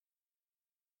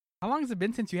How long has it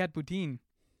been since you had poutine?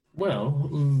 Well,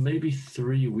 maybe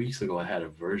 3 weeks ago, I had a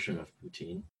version of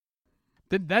poutine.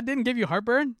 Didn't give you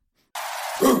heartburn?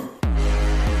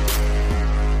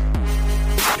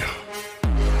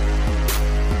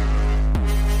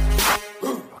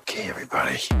 Okay,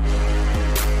 everybody.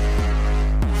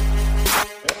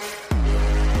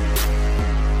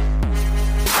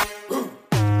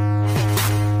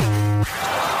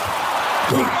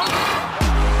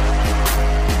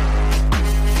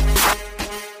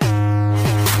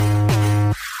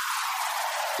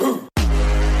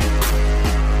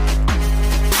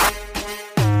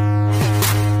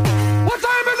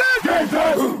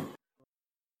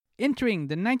 Entering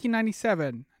the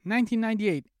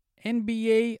 1997-1998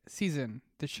 NBA season,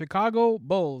 the Chicago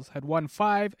Bulls had won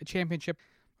 5 championships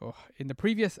in the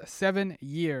previous 7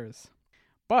 years.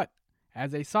 But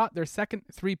as they sought their second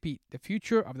three-peat, the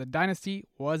future of the dynasty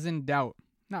was in doubt.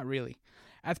 Not really.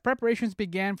 As preparations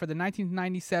began for the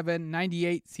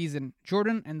 1997-98 season,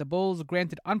 Jordan and the Bulls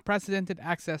granted unprecedented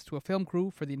access to a film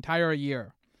crew for the entire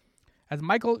year. As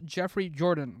Michael Jeffrey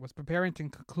Jordan was preparing to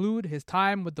conclude his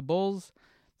time with the Bulls,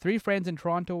 3 friends in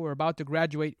Toronto were about to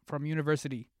graduate from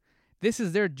university. This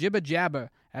is their jibba jabba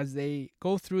as they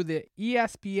go through the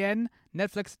ESPN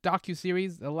Netflix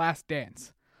docuseries The Last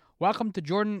Dance. Welcome to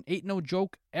Jordan Ain't No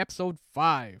Joke, Episode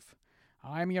 5.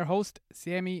 I'm your host,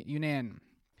 Sammy Yunan.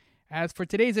 As for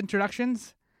today's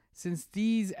introductions, since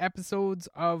these episodes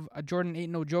of A Jordan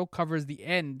Ain't No Joke covers the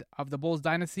end of the Bulls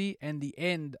dynasty and the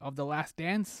end of The Last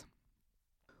Dance,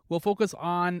 we'll focus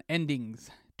on endings.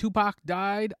 Tupac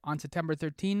died on September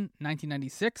 13,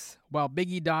 1996, while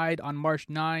Biggie died on March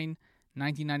 9,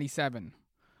 1997.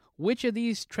 Which of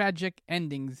these tragic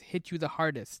endings hit you the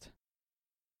hardest?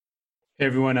 Hey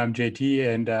everyone, I'm JT,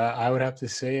 and I would have to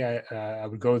say I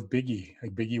would go with Biggie.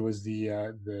 Like Biggie was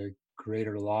the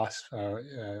greater loss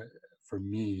for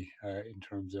me in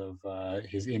terms of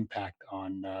his impact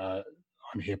on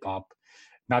hip hop.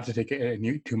 Not to take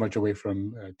too much away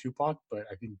from Tupac, but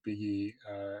I think Biggie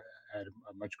had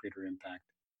a much greater impact.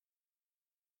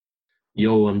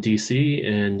 Yo, I'm DC,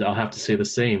 and I'll have to say the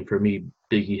same. For me,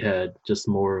 Biggie had just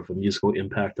more of a musical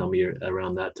impact on me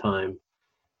around that time.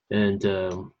 And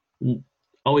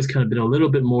always kind of been a little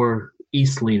bit more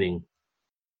East-leaning.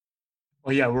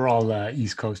 Well, yeah, we're all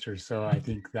East Coasters, so I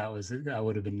think that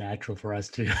would have been natural for us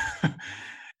to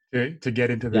to get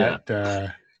into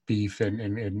that beef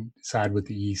and side with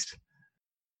the East.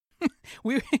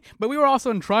 But we were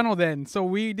also in Toronto then, so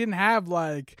we didn't have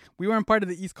we weren't part of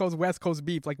the East Coast West Coast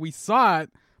beef. Like we saw it,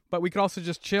 but we could also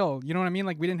just chill. You know what I mean?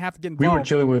 Like we didn't have to get involved. We were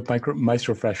chilling with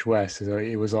Maestro Fresh West, so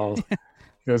it was all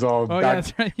Oh, yeah,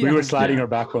 that's right. We were sliding our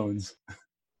backbones.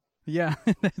 Yeah.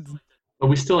 But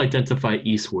we still identify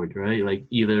eastward, right? Like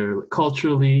either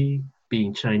culturally,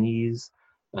 being Chinese,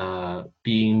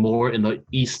 being more in the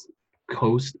East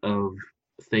Coast of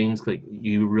things. Like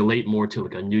you relate more to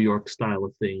like a New York style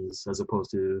of things as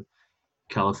opposed to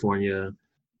California,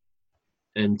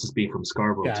 and just being from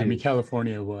Scarborough Yeah, too. I mean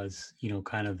California was,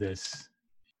 kind of this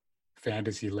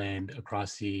fantasy land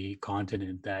across the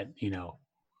continent that,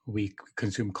 we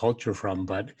consume culture from,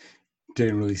 but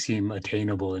didn't really seem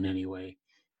attainable in any way,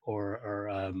 or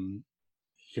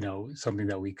something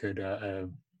that we could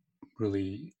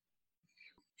really,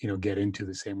 get into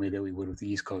the same way that we would with the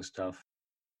East Coast stuff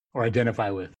or identify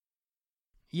with.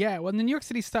 Yeah, well, the New York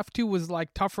City stuff too was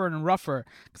like tougher and rougher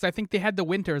because I think they had the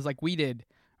winters like we did,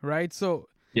 right? So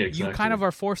Yeah, exactly. you kind of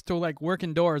are forced to like work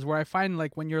indoors. Where I find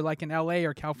like when you're like in LA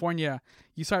or California,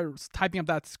 you start typing up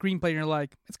that screenplay and you're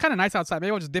like, it's kind of nice outside.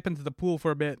 Maybe I'll just dip into the pool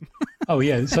for a bit. Oh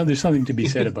yeah, there's something to be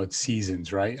said about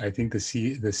seasons, right? I think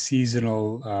the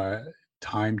seasonal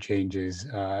time changes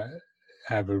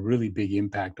have a really big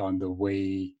impact on the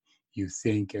way you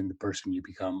think and the person you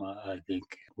become. I think,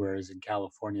 whereas in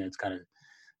California, it's kind of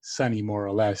sunny more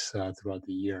or less throughout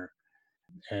the year,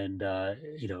 and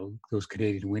those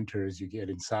Canadian winters, you get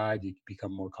inside, you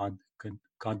become more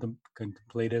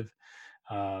contemplative,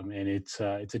 and it's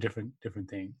a different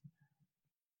thing.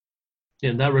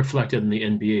 And that reflected in the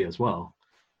NBA as well.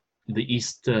 The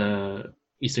Eastern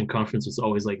Conference was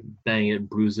always like bang it,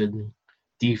 bruise it,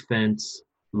 defense,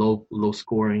 low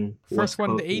scoring. First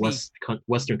one to 80.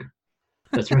 Western.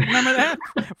 That's right. Remember that?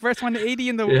 First one to 80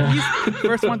 in the East,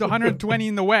 first one to 120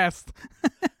 in the West.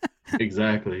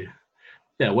 Exactly.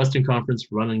 Yeah, Western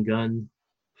Conference, run and gun,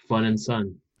 fun and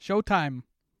sun. Showtime.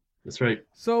 That's right.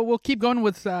 So we'll keep going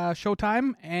with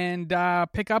Showtime and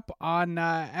pick up on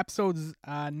episodes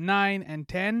 9 and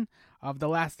 10 of The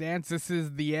Last Dance. This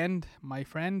is the end, my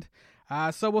friend.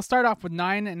 So we'll start off with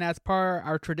 9, and as per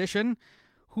our tradition,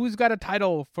 who's got a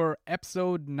title for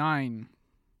episode 9?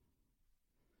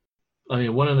 I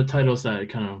mean, one of the titles that I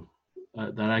kind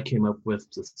of that I came up with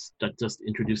that just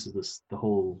introduces the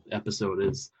whole episode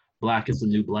is "Black is the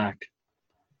New Black."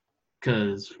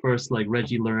 Because first, like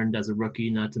Reggie learned as a rookie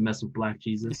not to mess with Black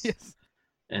Jesus, Yes.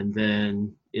 and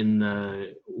then in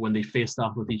the when they faced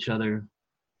off with each other,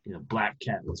 Black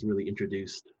Cat was really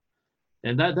introduced,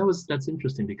 and that's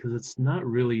interesting because it's not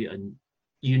really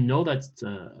that's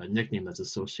a nickname that's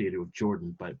associated with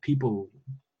Jordan, but people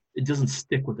it doesn't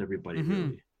stick with everybody Mm-hmm.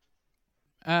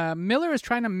 really. Miller is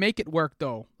trying to make it work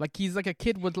though. Like he's like a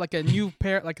kid with like a new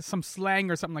pair, like some slang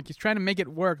or something. Like he's trying to make it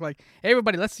work. Like hey,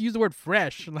 everybody, let's use the word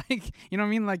fresh. Like you know what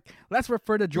I mean? Like let's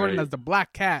refer to Jordan Right. as the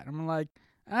Black Cat. I'm like,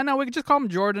 I know we could just call him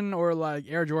Jordan or like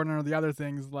Air Jordan or the other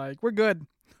things. Like we're good.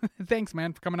 Thanks,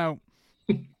 man, for coming out.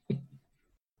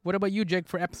 What about you, Jake?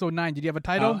 For episode 9, did you have a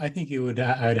title? I think it would.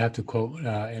 I'd have to quote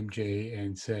MJ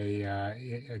and say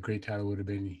a great title would have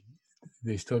been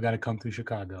 "They Still Got to Come Through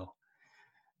Chicago,"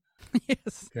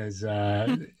 Yes. because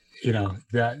that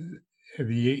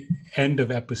the end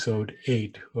of episode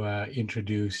 8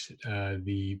 introduced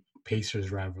the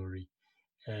Pacers rivalry,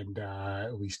 and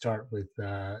we start with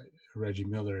Reggie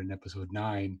Miller in episode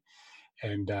 9,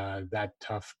 and that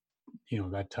tough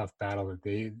battle that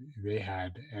they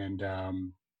had, and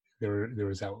there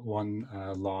was that one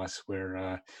loss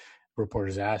where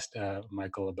reporters asked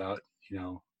Michael about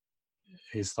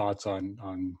his thoughts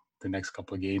on the next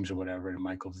couple of games or whatever, and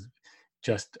Michael's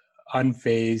just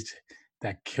unfazed,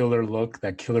 that killer look,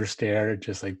 that killer stare,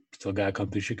 just like still gotta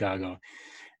come to Chicago.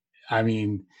 I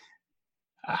mean,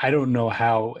 I don't know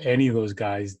how any of those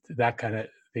guys, that kind of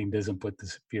thing doesn't put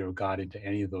the fear of God into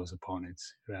any of those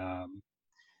opponents.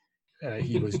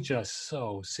 He was just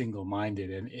so single-minded,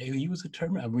 and he was a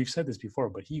Terminator. We've said this before,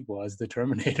 but he was the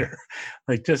Terminator.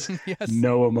 Like just Yes.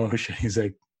 no emotion. He's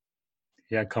like,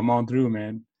 yeah, come on through,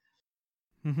 man.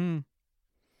 Mm-hmm.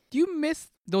 Do you miss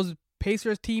those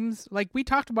Pacers teams? Like we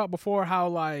talked about before, how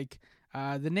like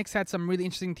the Knicks had some really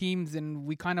interesting teams, and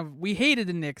we hated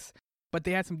the Knicks, but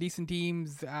they had some decent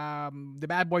teams. The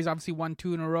Bad Boys obviously won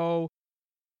 2 in a row,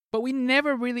 but we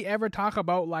never really ever talk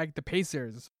about like the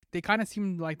Pacers. They kind of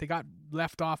seem like they got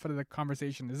left off of the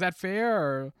conversation. Is that fair,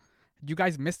 or do you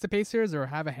guys miss the Pacers, or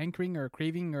have a hankering or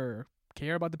craving or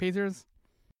care about the Pacers?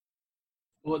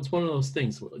 Well, it's one of those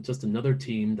things. Just another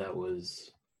team that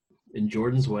was in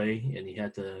Jordan's way, and he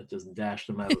had to just dash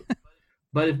them out.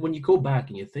 But when you go back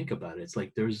and you think about it, it's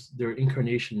like there are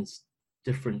incarnations,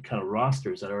 different kind of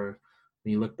rosters that are.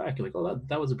 When you look back, you're like, oh,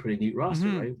 that was a pretty neat roster,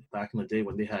 right? Back in the day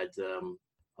when they had,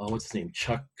 what's his name,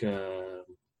 Chuck.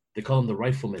 They call him the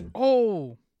Rifleman.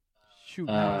 Oh, shoot!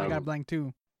 I got a blank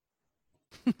too.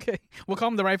 Okay, we'll call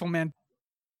him the Rifleman.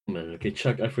 Okay,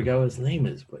 Chuck. I forgot what his name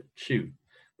is, but shoot.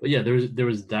 But yeah, there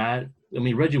was that. I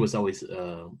mean, Reggie was always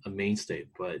a mainstay,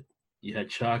 but you had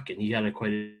Chuck, and he had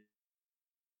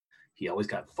he always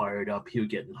got fired up. He would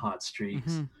get in hot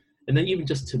streaks, and then even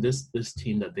just to this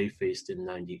team that they faced in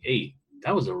 '98,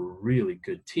 that was a really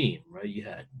good team, right? You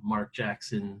had Mark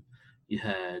Jackson, you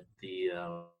had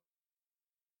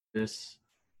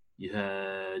you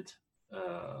had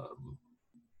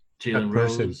Jalen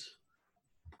Rose,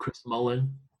 Chris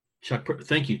Mullin,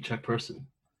 thank you, Chuck Person.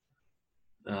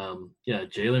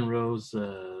 Jalen Rose.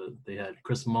 They had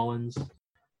Chris Mullins.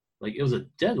 Like it was a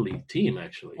deadly team,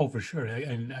 actually. Oh, for sure,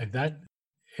 and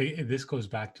this goes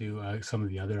back to some of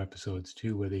the other episodes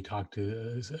too, where they talk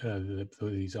to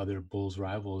these other Bulls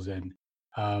rivals, and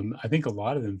I think a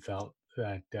lot of them felt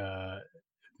that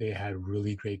they had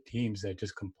really great teams that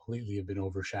just completely have been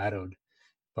overshadowed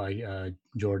by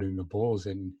Jordan and the Bulls,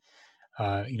 and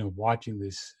watching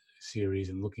this series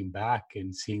and looking back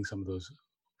and seeing some of those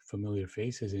familiar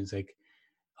faces, and it's like,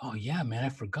 oh yeah, man, I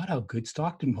forgot how good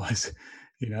Stockton was.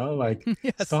 Like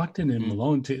yes. Stockton and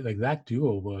Malone too, like that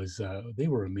duo was they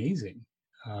were amazing,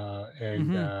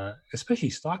 and especially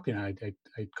Stockton. I'd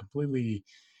completely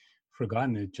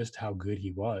forgotten just how good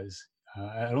he was.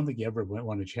 I don't think he ever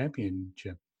won a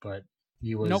championship, but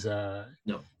he was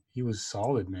he was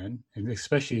solid, man, and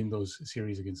especially in those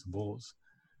series against the Bulls.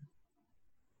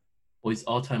 Well, he's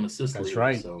all-time assist leader. That's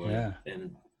right. So, yeah,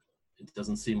 and it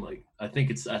doesn't seem like, I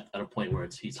think it's at a point where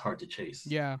he's hard to chase.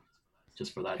 Yeah.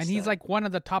 Just for that. And he's like one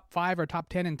of the top 5 or top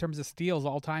 10 in terms of steals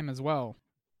all time as well.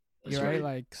 That's right.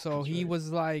 Like, so that's he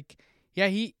was like, yeah,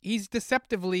 he's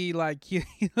deceptively like, he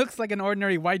looks like an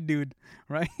ordinary white dude,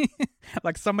 right?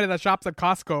 Like somebody that shops at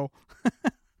Costco.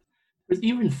 There's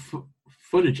even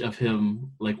footage of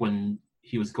him, like when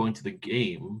he was going to the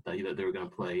game that they were going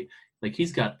to play. Like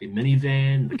he's got the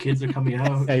minivan, the kids are coming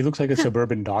out. Yeah, he looks like a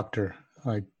suburban doctor.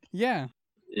 Like, yeah.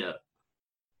 Yeah.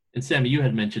 And Sammy, you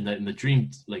had mentioned that in the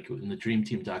Dream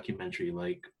Team documentary,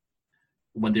 like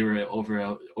when they were over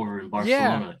in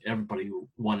Barcelona, everybody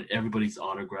wanted everybody's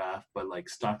autograph, but like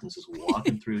Stockton's just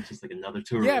walking through just like another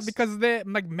tourist. Yeah, because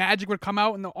like Magic would come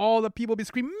out and all the people would be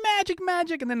screaming Magic,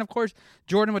 Magic, and then of course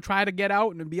Jordan would try to get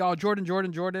out and it'd be all Jordan,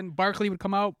 Jordan, Jordan. Barkley would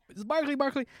come out, it's Barkley,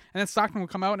 Barkley, and then Stockton would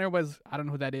come out and everybody's, I don't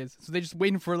know who that is. So they just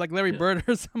waiting for like Larry Bird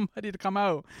or somebody to come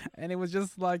out, and it was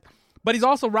just like, but he's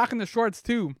also rocking the shorts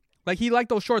too. Like he liked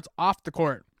those shorts off the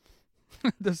court.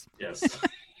 Yes.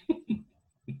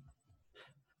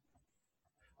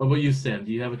 What about you, Sam?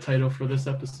 Do you have a title for this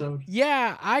episode?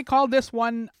 Yeah, I called this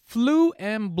one Flu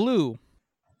and Blue.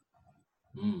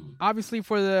 Obviously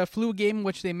for the flu game,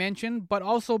 which they mentioned, but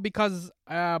also because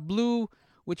Blue,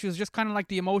 which was just kind of like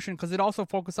the emotion, because it also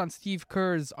focused on Steve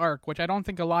Kerr's arc, which I don't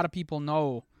think a lot of people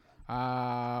know,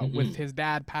 with his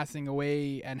dad passing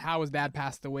away and how his dad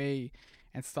passed away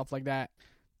and stuff like that.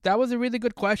 That was a really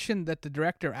good question that the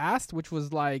director asked, which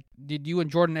was like, did you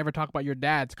and Jordan ever talk about your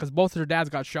dads? Because both of their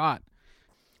dads got shot.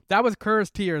 That was Kerr's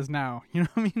tears now. You know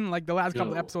what I mean? Like the last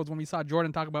couple of episodes when we saw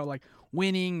Jordan talk about like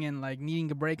winning and like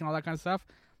needing a break and all that kind of stuff.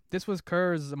 This was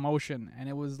Kerr's emotion. And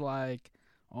it was like,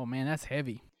 oh man, that's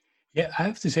heavy. Yeah, I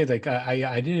have to say, like,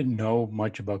 I didn't know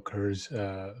much about Kerr's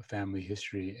family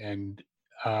history. And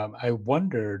I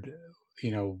wondered,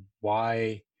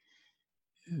 why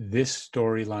this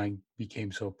storyline became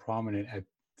so prominent at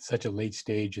such a late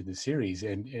stage in the series.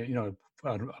 And,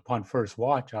 upon first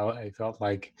watch, I felt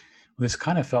like, this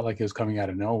kind of felt like it was coming out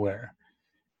of nowhere.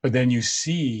 But then you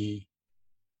see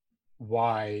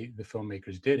why the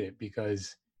filmmakers did it,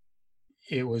 because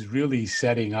it was really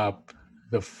setting up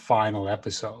the final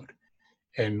episode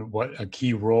and what a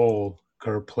key role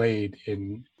Kerr played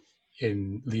in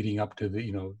leading up to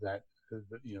the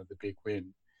big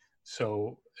win.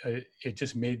 So it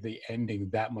just made the ending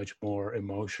that much more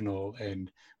emotional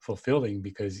and fulfilling,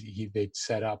 because they'd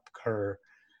set up Kerr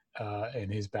and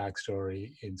his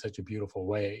backstory in such a beautiful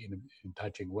way, in a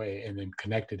touching way, and then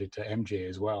connected it to MJ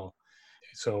as well.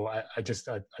 So I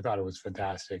thought it was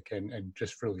fantastic and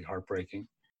just really heartbreaking.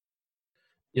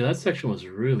 Yeah, that section was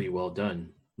really well done.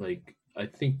 Like, I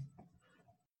think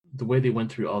the way they went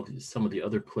through some of the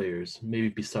other players, maybe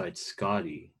besides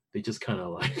Scotty, they just kind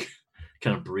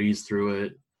of breezed through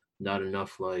it. Not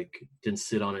enough, like, didn't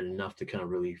sit on it enough to kind of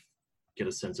really get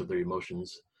a sense of their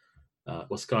emotions.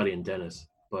 Well, Scotty and Dennis.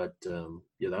 But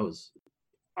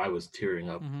I was tearing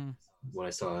up when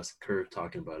I saw Kerr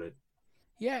talking about it.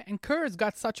 Yeah, and Kerr's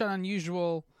got such an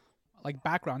unusual like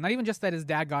background. Not even just that his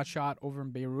dad got shot over in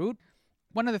Beirut.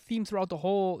 One of the themes throughout the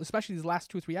whole, especially these last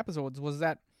 2 or 3 episodes, was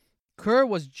that Kerr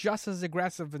was just as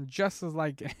aggressive and just as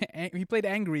like he played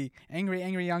angry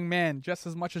young man just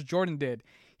as much as Jordan did.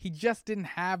 He just didn't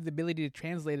have the ability to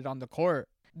translate it on the court.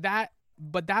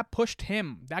 But that pushed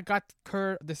him. That got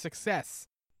Kerr the success.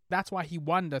 That's why he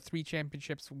won the 3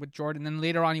 championships with Jordan. And then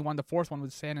later on, he won the 4th one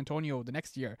with San Antonio the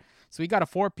next year. So he got a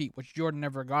 4-peat, which Jordan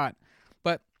never got.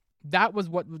 But that was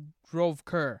what drove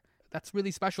Kerr. That's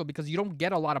really special because you don't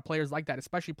get a lot of players like that,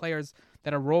 especially players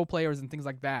that are role players and things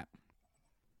like that.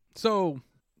 So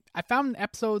I found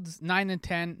episodes 9 and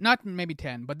 10, not maybe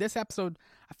 10, but this episode,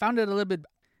 I found it a little bit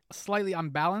slightly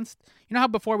unbalanced. You know how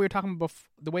before we were talking about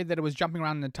the way that it was jumping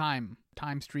around in the time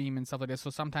stream and stuff like this,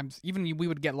 so sometimes even we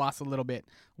would get lost a little bit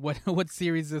what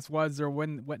series this was or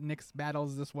what Knicks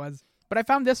battles this was. But I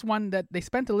found this one that they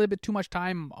spent a little bit too much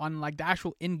time on like the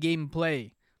actual in-game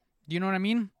play. Do you know what I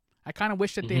mean? I kind of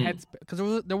wish that they had,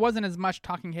 because there wasn't as much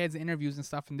talking heads and interviews and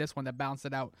stuff in this one that balanced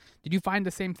it out. Did you find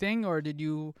the same thing, or did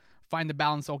you find the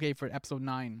balance okay for episode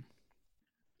 9?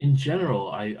 In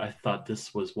general, I thought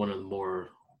this was one of the more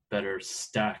better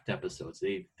stacked episodes.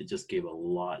 They just gave a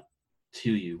lot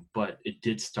to you, but it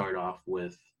did start off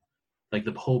with like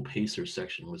the whole Pacers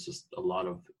section was just a lot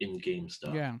of in-game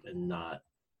stuff, and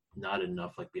not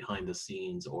enough like behind the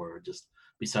scenes, or just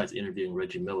besides interviewing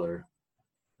Reggie Miller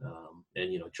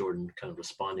and Jordan kind of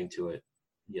responding to it.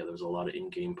 Yeah, there was a lot of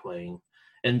in-game playing,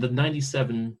 and the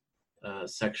 97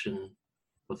 section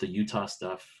with the Utah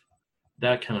stuff,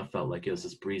 that kind of felt like it was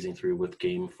just breezing through with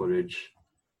game footage.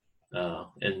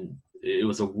 And it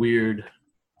was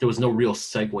there was no real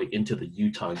segue into the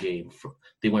Utah game.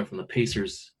 They went from the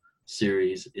Pacers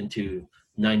series into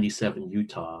 97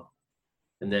 Utah.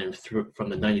 And then from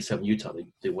the 97 Utah,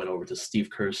 they went over to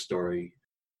Steve Kerr's story.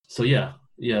 So yeah,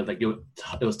 like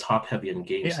it was top heavy in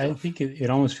game stuff. I think it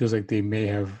almost feels like they may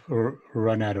have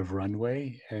run out of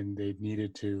runway and they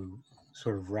needed to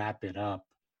sort of wrap it up.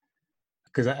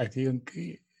 Because I think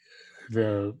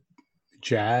the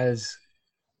Jazz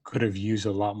could have used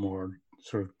a lot more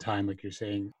sort of time, like you're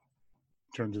saying, in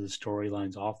terms of the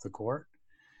storylines off the court,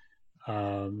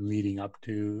 leading up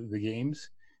to the games.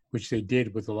 which they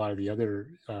did with a lot of the other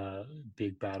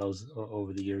big battles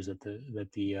over the years that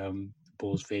the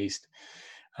Bulls faced.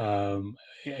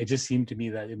 It just seemed to me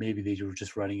that maybe they were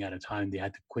just running out of time. They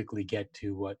had to quickly get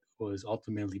to what was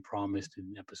ultimately promised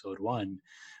in episode 1,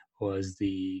 was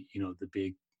the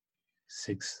big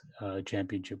sixth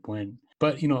championship win.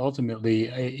 But ultimately,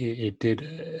 it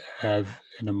did have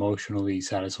an emotionally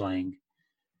satisfying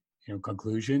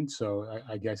conclusion. So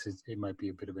I guess it might be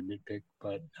a bit of a nitpick,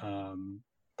 but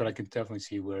I can definitely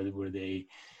see where they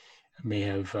may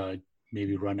have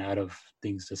maybe run out of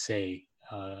things to say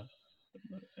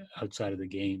outside of the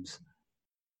games.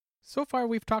 So far,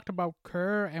 we've talked about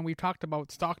Kerr and we've talked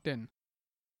about Stockton.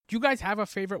 Do you guys have a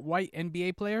favorite white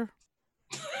NBA player?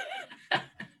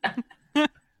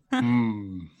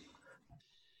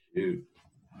 Dude.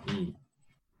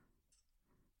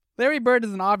 Larry Bird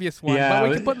is an obvious one, but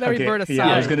we can put Larry Bird aside.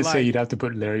 Yeah, I was going to say you'd have to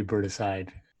put Larry Bird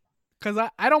aside. Because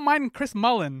I don't mind Chris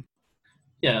Mullin.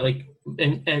 Yeah, like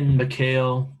and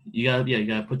McHale, you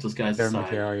gotta put those guys aside.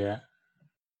 McHale, yeah.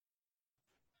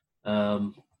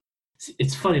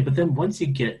 It's funny, but then once you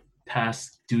get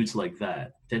past dudes like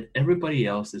that, then everybody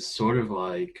else is sort of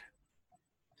like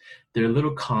they're a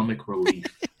little comic relief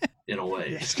in a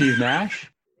way. Steve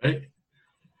Nash, right?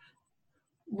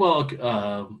 Well,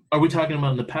 are we talking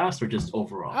about in the past or just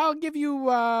overall? I'll give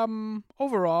you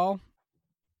overall,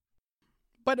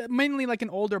 but mainly like an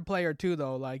older player too,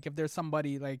 though. Like if there's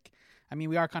somebody like, I mean,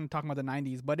 we are kind of talking about the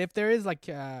 '90s, but if there is like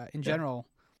in general,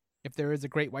 if there is a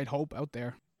great white hope out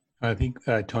there, I think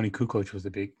Tony Kukoc was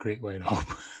the great white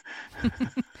hope.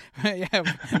 yeah,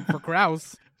 for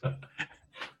Krause.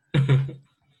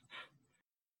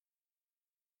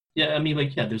 Yeah, I mean,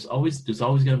 like, yeah, there's always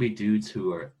gonna be dudes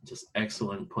who are just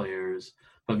excellent players.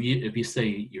 But if you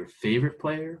say your favorite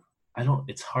player,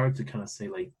 it's hard to kind of say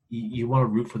like you want to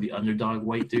root for the underdog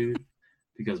white dude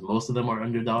because most of them are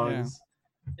underdogs.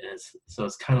 Yeah. And it's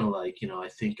kind of like, I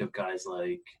think of guys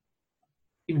like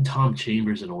even Tom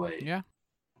Chambers in a way. Yeah.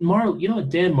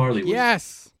 Dan Marley.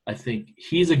 Yes. I think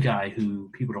he's a guy who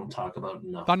people don't talk about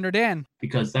enough. Thunder Dan.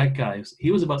 Because that guy, he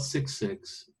was about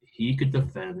 6'6". He could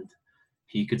defend.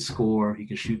 He could score. He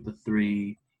could shoot the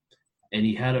three, and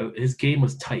his game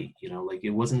was tight. Like it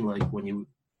wasn't like when you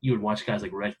would watch guys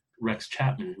like Rex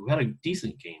Chapman who had a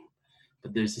decent game,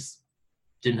 but there's just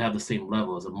didn't have the same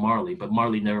level as a Marley. But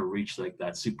Marley never reached like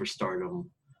that superstardom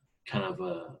kind of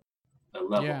a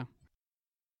level. Yeah.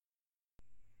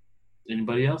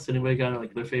 Anybody else? Anybody got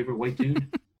like their favorite white dude?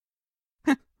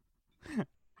 What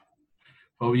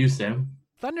were you, Sam?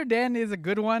 Thunder Dan is a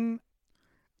good one.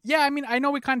 Yeah, I mean, I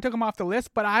know we kind of took him off the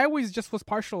list, but I always just was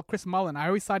partial to Chris Mullin. I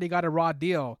always thought he got a raw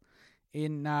deal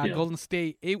in Golden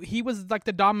State. He was like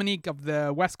the Dominique of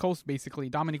the West Coast, basically.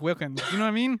 Dominique Wilkins. You know what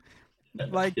I mean?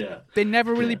 Like, they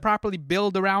never really properly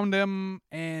build around him.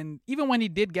 And even when he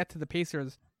did get to the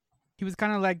Pacers, he was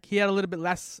kind of like, he had a little bit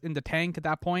less in the tank at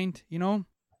that point, Yeah.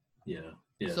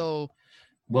 So,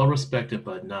 well respected,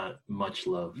 but not much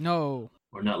love. No.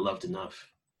 Or not loved enough.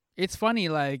 It's funny,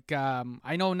 like,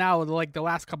 I know now, like, the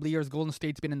last couple of years, Golden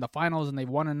State's been in the finals, and they've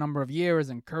won a number of years,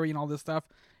 and Curry and all this stuff.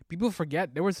 People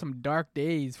forget there were some dark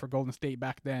days for Golden State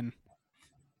back then.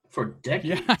 For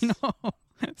decades? Yeah, I know.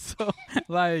 So,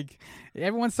 like,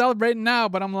 everyone's celebrating now,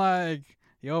 but I'm like,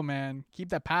 yo, man, keep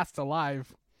that past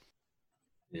alive.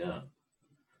 Yeah.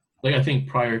 Like, I think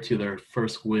prior to their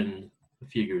first win a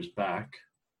few years back,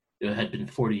 it had been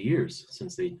 40 years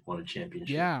since they won a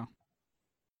championship. Yeah.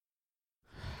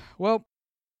 Well,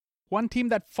 one team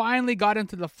that finally got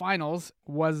into the finals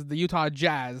was the Utah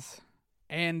Jazz.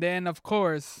 And then, of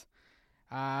course,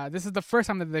 this is the first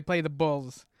time that they play the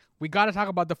Bulls. We got to talk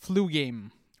about the flu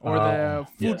game or the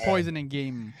food poisoning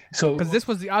game. Because this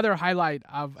was the other highlight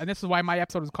of, and this is why my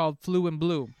episode was called Flu and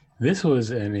Blue. This was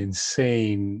an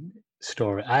insane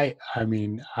story. I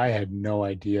mean, I had no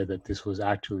idea that this was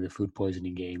actually the food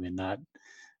poisoning game and not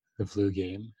the flu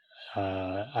game.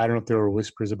 I don't know if there were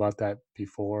whispers about that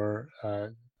before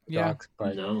docs,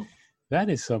 but that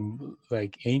is some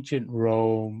like ancient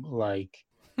Rome, like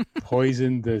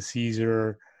poison the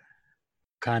Caesar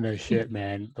kind of shit,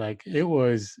 man. Like it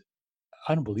was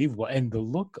unbelievable. And the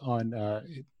look on,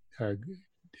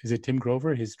 is it Tim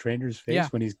Grover, his trainer's face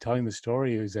when he's telling the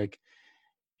story? It was like,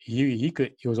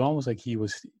 it was almost like he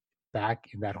was back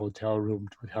in that hotel room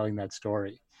telling that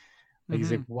story. Like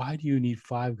he's like, why do you need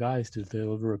 5 guys to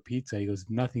deliver a pizza? He goes,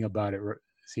 nothing about it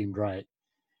seemed right.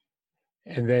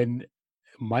 And then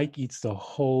Mike eats the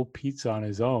whole pizza on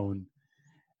his own.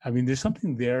 I mean, there's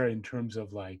something there in terms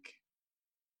of like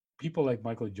people like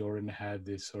Michael Jordan had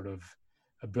this sort of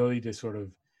ability to sort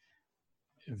of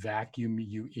vacuum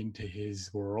you into his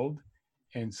world.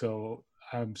 And so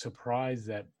I'm surprised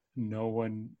that no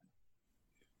one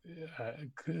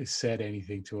said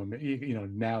anything to him. You know,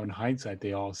 now in hindsight,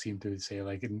 they all seem to say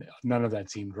like none of that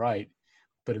seemed right.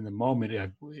 But in the moment,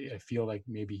 I feel like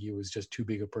maybe he was just too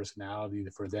big a personality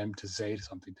for them to say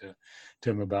something to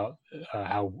him about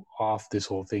how off this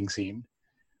whole thing seemed.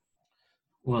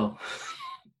 Well,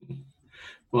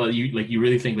 you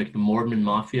really think like the Mormon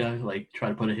Mafia like try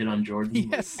to put a hit on Jordan?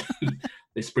 Yes. Like,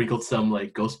 they sprinkled some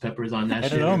like ghost peppers on that. I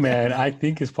don't know, man. I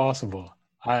think it's possible.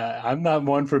 I'm not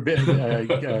one for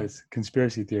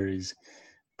conspiracy theories,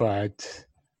 but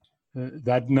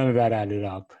none of that added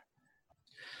up.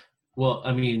 Well,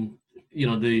 I mean, you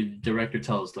know, the director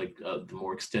tells like the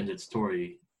more extended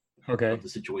story of the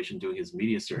situation doing his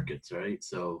media circuits, right?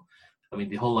 So, I mean,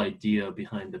 the whole idea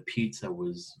behind the pizza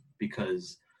was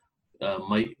because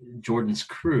Mike Jordan's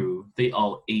crew, they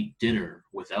all ate dinner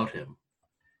without him.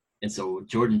 And so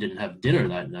Jordan didn't have dinner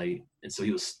that night. And so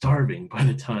he was starving by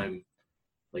the time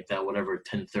like that, whatever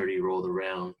 10:30 rolled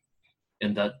around.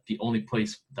 And that the only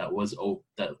place that was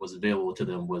available to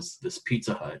them was this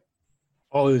Pizza Hut.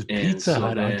 Oh, it was Pizza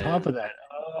Hut on top of that.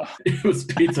 Oh, it was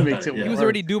Pizza Hut. He was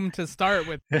already doomed to start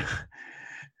with.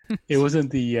 It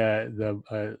wasn't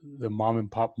the mom and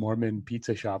pop Mormon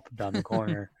pizza shop down the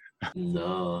corner.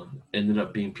 No, ended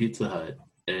up being Pizza Hut.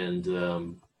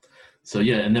 And so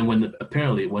yeah, and then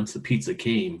apparently once the pizza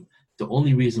came, the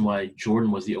only reason why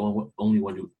Jordan was the only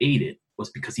one who ate it was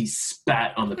because he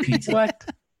spat on the pizza. What?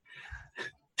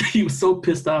 He was so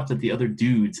pissed off that the other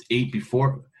dudes ate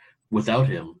without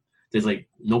him. There's like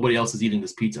nobody else is eating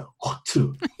this pizza.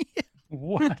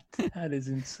 What? That is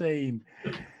insane.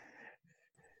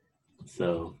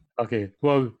 So okay,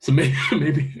 well, so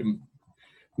maybe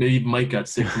Mike got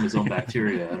sick from his own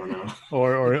bacteria. I don't know.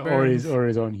 Or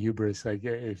his own hubris. Like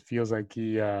it feels like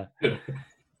he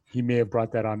may have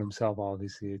brought that on himself.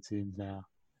 Obviously, it seems now.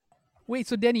 Wait,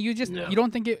 so Danny, you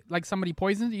don't think it like somebody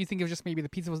poisoned it? You think it was just maybe the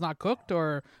pizza was not cooked,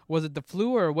 or was it the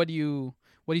flu, or what are you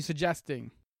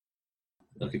suggesting?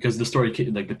 Okay, because the story,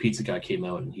 like the pizza guy came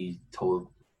out and he told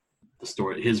the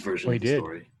story, his version of the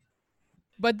story.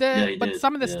 But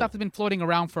some of this stuff has been floating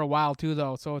around for a while too,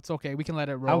 though, so it's okay. We can let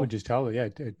it roll. I would just tell it. Yeah,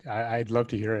 I'd love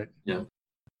to hear it. Yeah.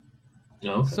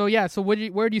 No. Okay. So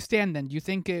where do you stand then? Do you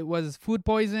think it was food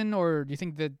poison, or do you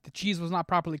think that the cheese was not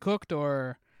properly cooked,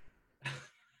 or?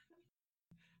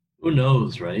 Who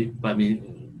knows, right? I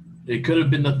mean, it could have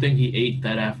been the thing he ate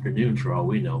that afternoon, for all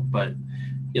we know. But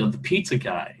you know, the pizza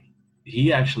guy,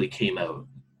 he actually came out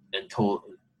and told,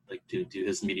 like, to do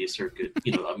his media circuit.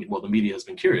 You know, I mean, well, the media has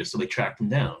been curious, so they tracked him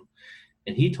down,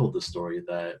 and he told the story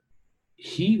that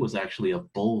he was actually a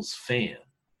Bulls fan,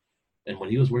 and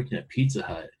when he was working at Pizza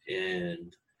Hut,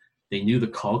 and they knew the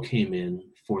call came in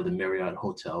for the Marriott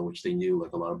Hotel, which they knew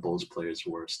like a lot of Bulls players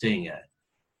were staying at.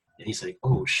 And he's like,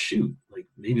 oh, shoot, like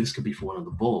maybe this could be for one of the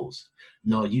Bulls.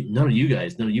 No, none of you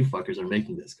fuckers are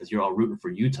making this because you're all rooting for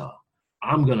Utah.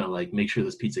 I'm going to like make sure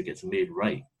this pizza gets made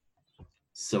right.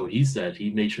 So he said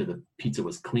he made sure the pizza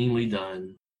was cleanly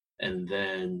done. And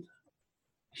then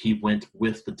he went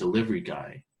with the delivery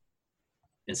guy.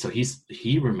 And so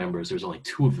he remembers there's only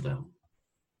two of them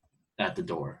at the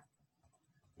door.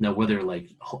 Now, whether like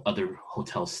other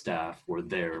hotel staff were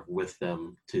there with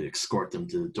them to escort them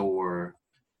to the door,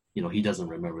 you know, he doesn't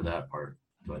remember that part.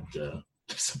 But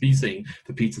so he's saying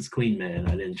the pizza's clean, man.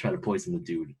 I didn't try to poison the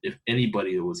dude. If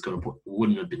anybody was going to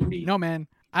wouldn't have been me. No, man.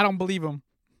 I don't believe him.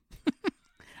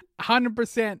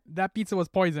 100% that pizza was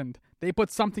poisoned. They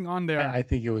put something on there. I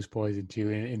think it was poisoned too.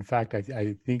 In fact,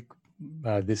 I think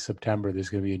this September there's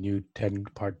going to be a new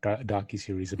 10-part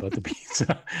docuseries about the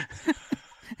pizza.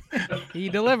 He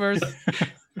delivers.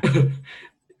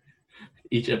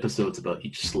 Each episode's about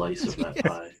each slice of that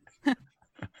pie.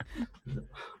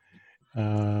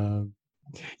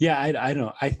 Yeah, I don't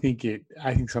know. I think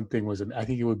something was. I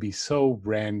think it would be so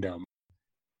random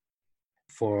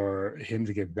for him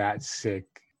to get that sick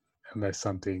unless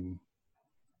something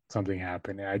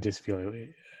happened. I just feel,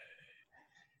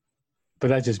 but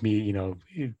that's just me, you know,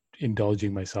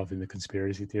 indulging myself in the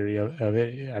conspiracy theory of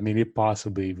it. I mean, it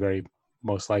possibly, very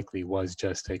most likely, was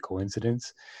just a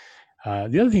coincidence.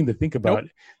 The other thing to think about.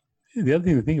 Nope. The other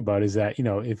thing to think about is that, you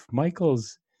know, if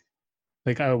Michael's,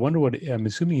 like, I wonder what, I'm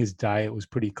assuming his diet was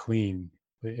pretty clean,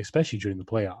 especially during the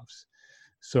playoffs.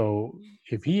 So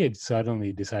if he had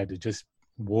suddenly decided to just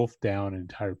wolf down an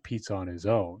entire pizza on his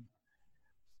own,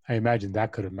 I imagine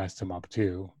that could have messed him up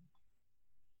too.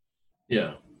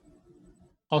 Yeah.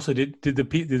 Also, did the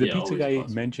pizza guy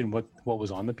mention what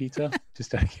was on the pizza?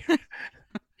 Just out of here.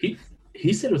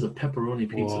 He said it was a pepperoni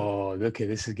pizza. Whoa, okay,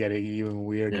 this is getting even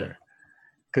weirder.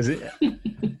 Because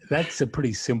that's a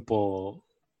pretty simple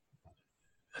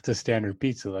It's a standard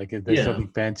pizza. Like there's Yeah. something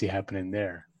fancy happening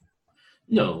there.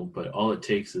 No, but all it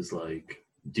takes is like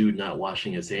dude not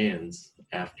washing his hands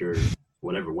after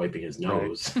whatever, wiping his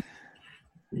nose,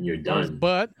 and you're Or his done.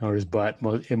 butt. Or his butt.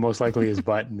 Most likely his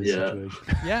butt in this Yeah. situation.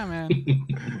 Yeah, man.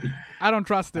 I don't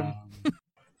trust him.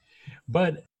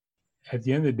 But at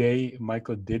the end of the day,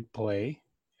 Michael did play,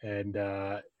 and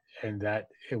that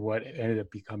what ended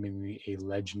up becoming a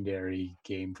legendary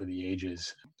game for the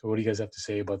ages. So, what do you guys have to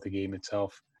say about the game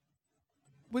itself?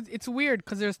 It's weird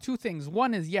because there's two things.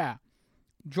 One is,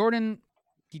 Jordan,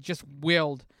 he just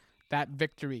willed that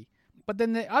victory. But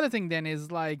then the other thing then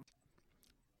is like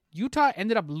Utah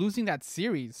ended up losing that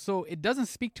series, so it doesn't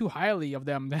speak too highly of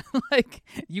them. Like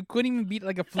you couldn't even beat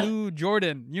like a flu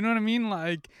Jordan. You know what I mean?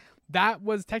 Like that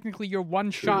was technically your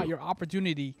one shot, your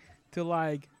opportunity to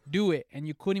like do it, and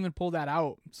you couldn't even pull that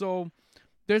out. So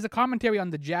there's a commentary on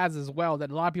the Jazz as well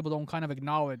that a lot of people don't kind of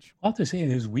acknowledge. I'll have to say it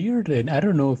is weird, and I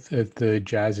don't know if the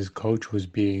Jazz's coach was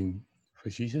being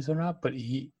facetious or not, but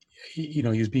he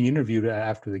was being interviewed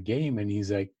after the game, and he's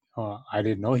like, "Oh, I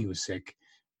didn't know he was sick.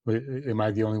 Am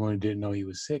I the only one who didn't know he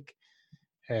was sick?"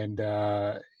 And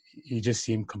he just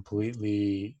seemed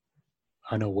completely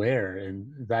unaware,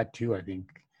 and that too, I think,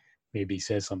 maybe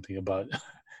says something about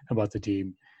the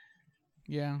team.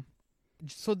 Yeah.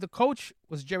 So the coach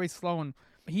was Jerry Sloan.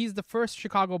 He's the first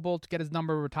Chicago Bull to get his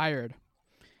number retired.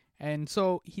 And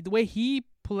so the way he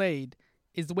played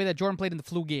is the way that Jordan played in the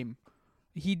flu game.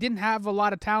 He didn't have a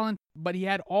lot of talent, but he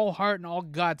had all heart and all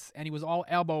guts, and he was all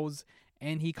elbows,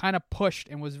 and he kind of pushed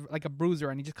and was like a bruiser,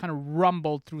 and he just kind of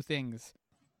rumbled through things.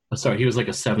 Sorry, he was like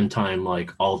a 7-time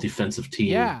like all defensive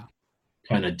team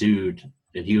kind of dude,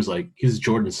 and he was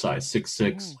Jordan's size,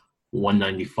 6'6",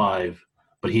 195,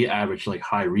 but he averaged like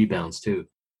high rebounds too.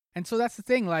 And so that's the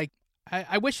thing. Like,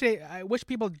 I wish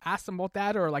people asked him about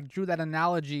that or like drew that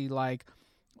analogy like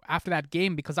after that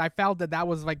game, because I felt that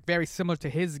was like very similar to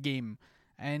his game,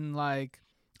 and like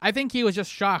I think he was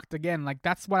just shocked again. Like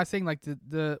that's what I'm saying. Like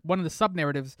the one of the sub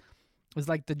narratives was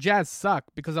like the Jazz suck,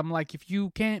 because I'm like, if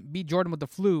you can't beat Jordan with the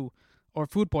flu or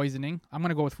food poisoning, I'm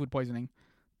gonna go with food poisoning.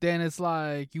 Then it's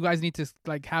like you guys need to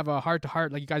like have a heart to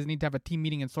heart. Like you guys need to have a team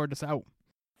meeting and sort this out.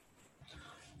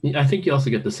 I think you also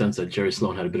get the sense that Jerry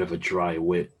Sloan had a bit of a dry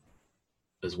wit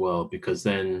as well, because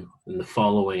then in the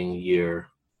following year,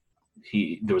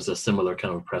 there was a similar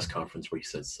kind of press conference where he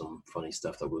said some funny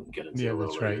stuff that we'll get into. Yeah,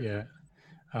 that's right. Yeah,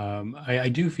 I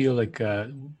do feel like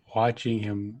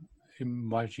watching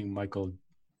Michael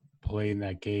play in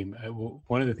that game.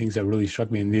 One of the things that really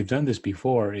struck me, and they've done this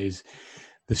before, is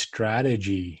the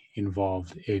strategy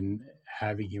involved in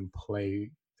having him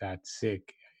play that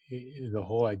sick. The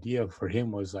whole idea for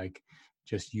him was like,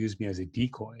 just use me as a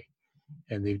decoy.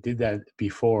 And they did that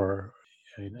before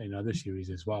in other series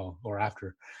as well, or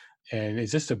after. And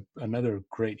it's just another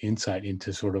great insight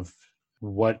into sort of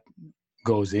what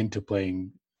goes into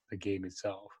playing the game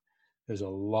itself. There's a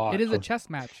lot. It is a chess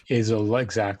match.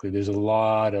 Exactly. There's a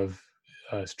lot of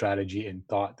strategy and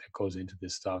thought that goes into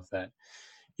this stuff that,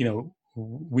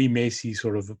 we may see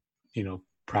sort of,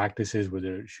 practices where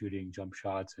they're shooting jump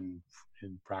shots and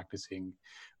practicing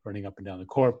running up and down the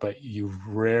court, but you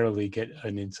rarely get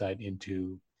an insight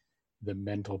into the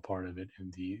mental part of it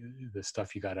and the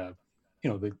stuff you gotta,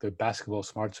 the basketball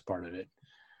smarts part of it.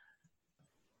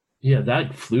 Yeah,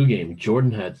 that flu game,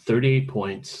 Jordan had 38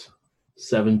 points,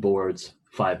 7 boards,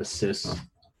 5 assists,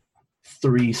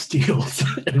 3 steals,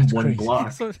 and That's 1 crazy.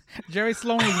 block. So Jerry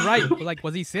Sloan is right. Like,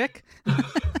 was he sick?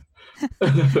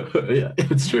 Yeah,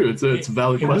 it's true. It's a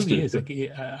valid question. Really is. Like,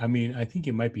 I mean, I think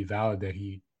it might be valid that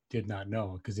he did not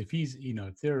know, because if he's,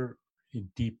 if they're in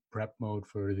deep prep mode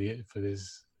for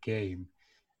this game,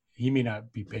 he may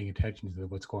not be paying attention to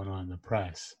what's going on in the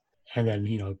press. And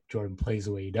then, Jordan plays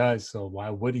the way he does, so why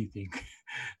would he think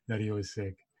that he was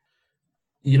sick?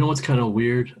 You know what's kind of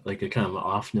weird? Like a kind of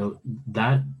off note,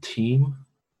 that team,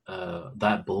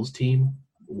 that Bulls team,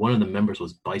 one of the members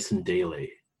was Bison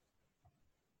Dele.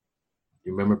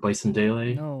 You remember Bison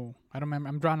Dele? No, I don't remember.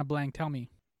 I'm drawing a blank. Tell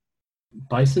me.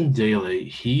 Bison Dele,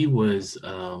 he was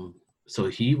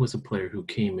he was a player who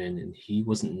came in, and he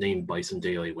wasn't named Bison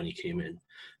Dele when he came in.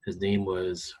 His name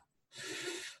was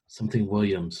something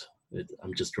Williams.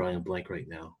 I'm just drawing a blank right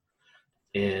now.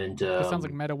 And That sounds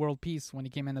like Meta World Peace when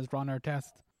he came in as Ron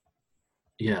Artest.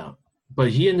 Yeah, but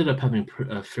he ended up having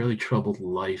a fairly troubled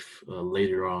life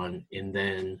later on, and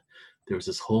then there was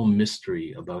this whole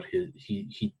mystery about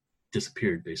he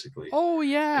disappeared basically. Oh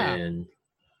yeah. And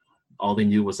all they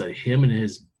knew was that him and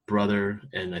his brother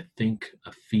and I think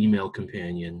a female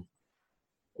companion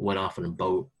went off on a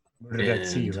boat. At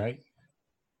sea, right?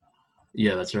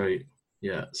 Yeah, that's right.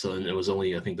 Yeah, so and it was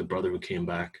only I think the brother who came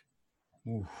back.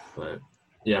 Oof. But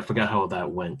yeah, I forgot how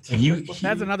that went. And he- like, what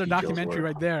That's the another details documentary were.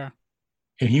 right there.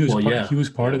 And he was Well, part, yeah. he was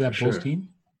part Yeah, of that for Bulls sure. team.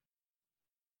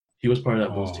 He was part of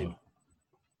that Bulls Oh. team.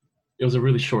 It was a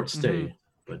really short stay, Mhm.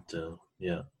 but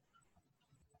yeah,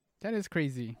 That is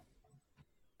crazy.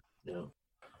 yeah.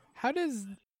 How does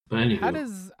But anywho, How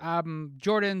does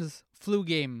Jordan's flu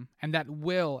game and that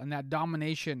will and that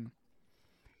domination?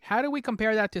 How do we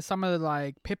compare that to some of the,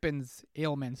 like Pippen's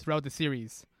ailments throughout the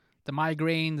series, the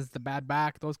migraines, the bad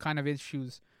back, those kind of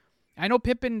issues? I know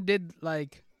Pippen did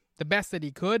like the best that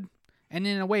he could, and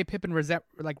in a way, Pippen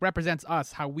represents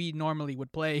us how we normally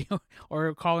would play,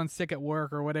 or calling sick at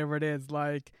work or whatever it is.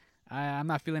 Like I'm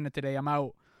not feeling it today, I'm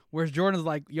out. Whereas Jordan's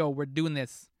like, yo, we're doing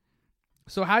this.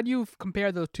 So how do you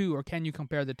compare those two, or can you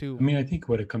compare the two? I mean, I think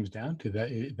what it comes down to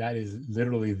that is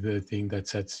literally the thing that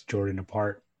sets Jordan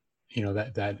apart. You know,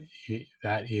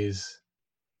 that is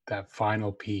that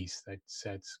final piece that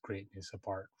sets greatness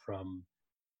apart from,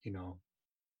 you know,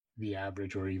 the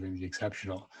average or even the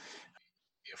exceptional.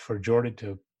 For Jordan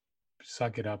to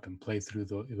suck it up and play through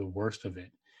the worst of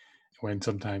it, when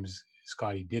sometimes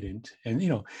Scottie didn't, and you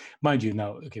know, mind you,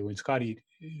 now okay, when Scottie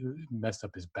messed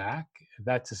up his back,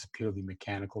 that's just a purely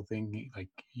mechanical thing. Like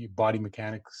your body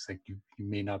mechanics, like you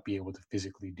may not be able to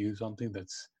physically do something.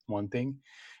 That's one thing.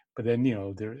 But then, you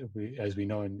know, as we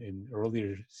know in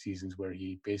earlier seasons where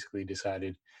he basically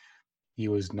decided he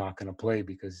was not going to play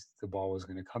because the ball was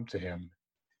going to come to him.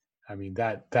 I mean,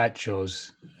 that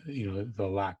shows, you know, the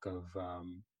lack of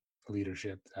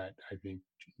leadership that I think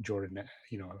Jordan,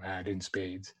 you know, had in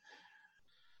spades.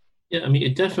 yeah, I mean,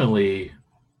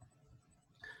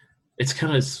 it's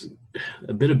kind of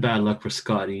a bit of bad luck for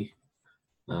Scottie.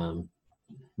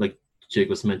 Like Jake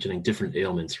was mentioning, different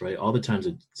ailments, right? All the times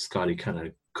that Scottie kind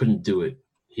of couldn't do it,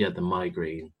 he had the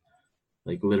migraine.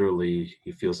 Like literally,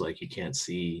 he feels like he can't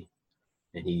see,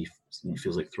 and he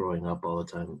feels like throwing up all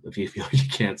the time. If you feel like you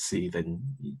can't see, then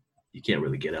you can't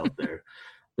really get out there.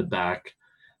 The back,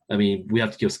 I mean, we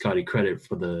have to give Scottie credit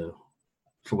for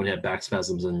when he had back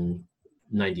spasms in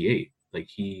 '98. Like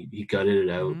he gutted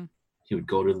it out. Mhm. He would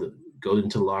go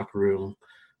into the locker room,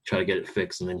 try to get it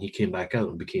fixed, and then he came back out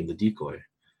and became the decoy.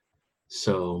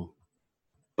 So,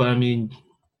 but I mean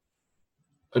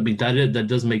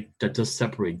that does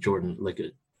separate Jordan. Like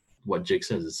what Jake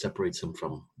says, it separates him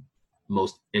from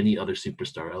most any other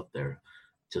superstar out there.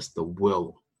 Just the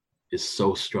will is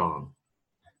so strong,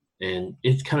 and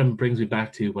it kind of brings me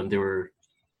back to when they were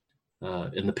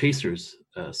in the Pacers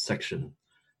section.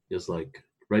 It was like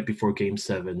right before Game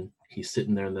 7. He's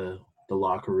sitting there in the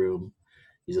locker room.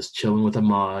 He's just chilling with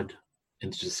Ahmad, and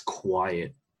it's just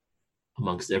quiet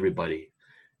amongst everybody.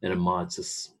 And Ahmad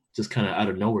just kind of out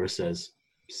of nowhere says,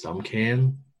 "Some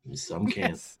can, and some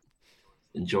can't." Yes.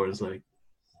 And Jordan's like,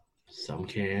 "Some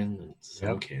can, and some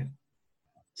Yep. can't."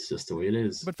 It's just the way it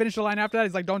is. But finish the line after that.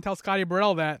 He's like, "Don't tell Scotty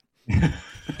Burrell that."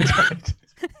 That's right.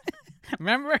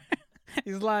 Remember?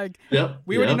 He's like, Yep.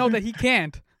 "We already know that he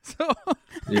can't." So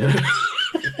Yeah.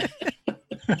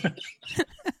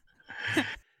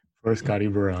 For Scotty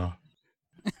Burrell.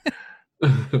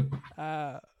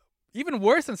 even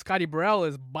worse than Scotty Burrell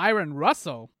is Byron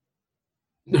Russell.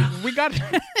 We got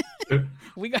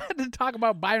to talk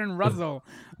about Byron Russell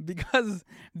because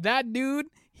that dude,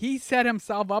 he set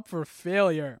himself up for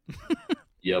failure.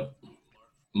 Yep.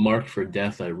 Marked for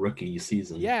death at rookie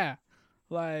season. Yeah.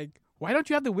 Like, why don't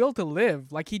you have the will to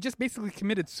live? Like, he just basically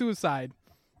committed suicide.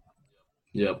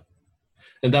 Yep.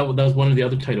 And that was one of the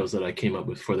other titles that I came up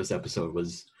with for this episode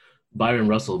was Byron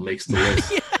Russell makes the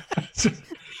list.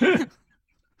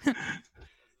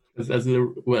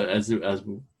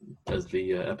 as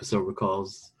the episode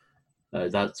recalls,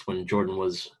 that's when Jordan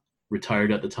was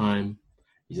retired at the time.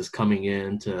 He's just coming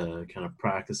in to kind of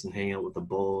practice and hang out with the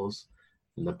Bulls,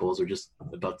 and the Bulls are just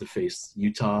about to face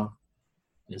Utah,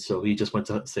 and so he just went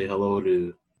to say hello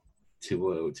to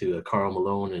Karl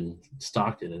Malone and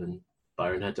Stockton, and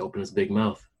Byron had to open his big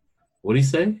mouth. What did he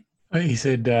say? He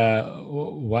said,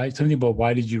 "Why? Something about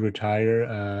why did you retire?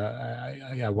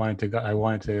 I wanted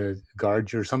to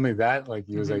guard you or something like that." Like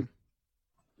he was Mhm. like,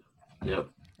 Yep.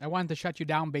 I wanted to shut you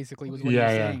down, basically, was what Yeah,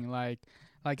 he was yeah. saying. Like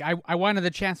I wanted the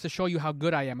chance to show you how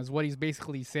good I am, is what he's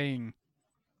basically saying.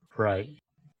 right.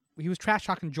 He was trash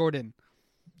talking Jordan,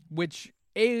 which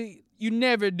A, you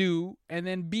never do, and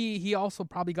then B, he also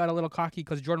probably got a little cocky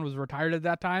because Jordan was retired at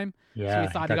that time. Yeah. So he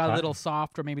thought he got a caught. little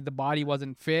soft, or maybe the body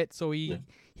wasn't fit. So Yeah.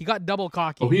 he got double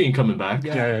cocky. Oh, he ain't coming back.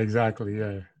 Yeah. Yeah, exactly.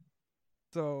 Yeah.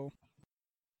 So,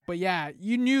 but yeah,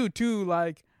 you knew too.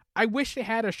 Like, I wish they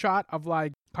had a shot of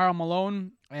like Karl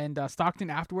Malone and Stockton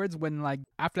afterwards when like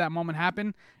after that moment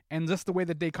happened, and just the way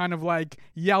that they kind of like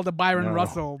yelled at Byron No.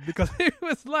 Russell, because it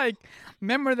was like,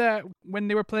 remember that when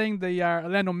they were playing the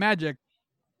Orlando Magic,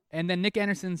 and then Nick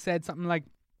Anderson said something like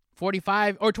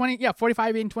 45 or 20,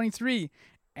 45 and 23,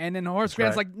 and then Horace That's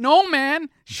Grant's right. like, no man,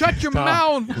 shut your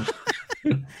Stop. mouth.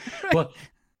 Well,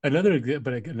 another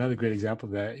great example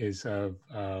of that is of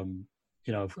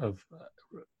of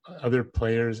other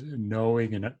players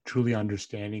knowing and truly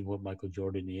understanding what Michael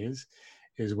Jordan is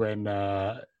when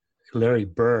Larry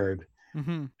Bird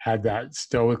Mm-hmm. had that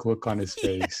stoic look on his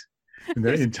face, and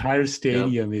the entire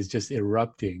stadium is just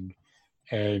erupting,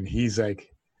 and he's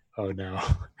like, "Oh no,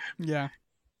 Yeah.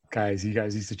 guys, you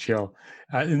guys need to chill."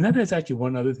 And that is actually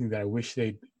one other thing that I wish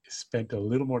they'd spent a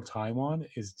little more time on,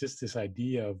 is just this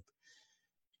idea of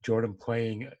Jordan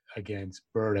playing against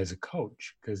Bird as a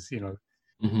coach, because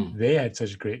Mhm. they had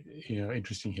such a great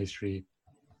interesting history,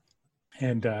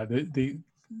 and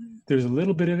there's a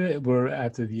little bit of it where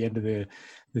after the end of the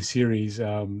series,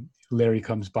 Larry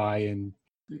comes by and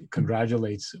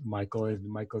congratulates Michael, and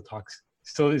Michael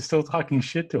is still talking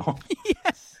shit to him,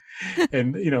 Yes.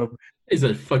 and He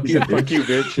said, "Fuck he you, said, "Fuck bitch," you,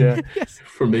 bitch." Yeah, Yes.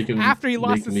 for making After he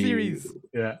lost the me- series.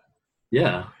 yeah.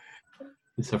 Yeah,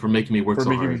 except for making me work For so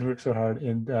making hard. me work so hard,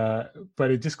 and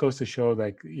but it just goes to show,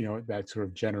 like, that sort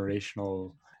of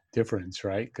generational difference,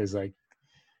 right? Because, like,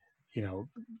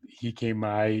 he came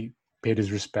by, paid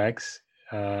his respects,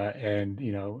 and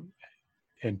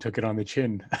and took it on the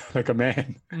chin like a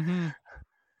man. Mm-hmm.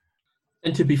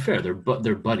 And to be fair, they're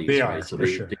buddies, They right? are, So for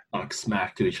they sure. talk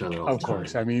smack to each other all Of the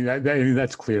course, time. I mean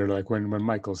that's clear. Like when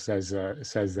Michael says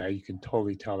that, you can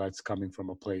totally tell that's coming from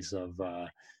a place of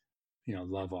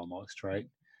love, almost, right?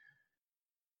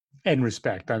 And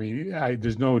respect. I mean,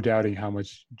 there's no doubting how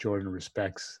much Jordan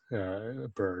respects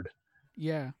Bird.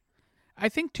 Yeah. I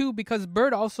think too, because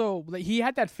Bird also, like, he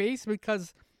had that face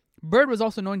because Bird was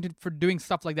also known for doing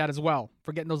stuff like that as well,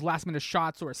 for getting those last minute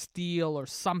shots or a steal or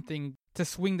something to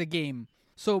swing the game.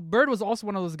 So Bird was also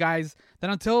one of those guys that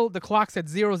until the clock said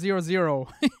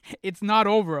 0-0-0, it's not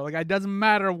over. Like, it doesn't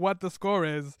matter what the score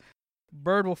is,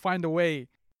 Bird will find a way.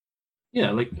 Yeah,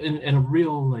 like and a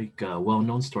real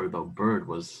well-known story about Bird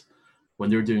was when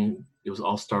they were doing, it was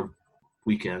All-Star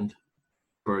weekend.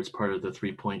 Bird's part of the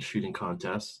 3-point shooting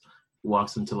contest. He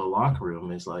walks into the locker room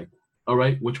and he's like, "All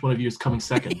right, which one of you is coming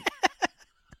second?"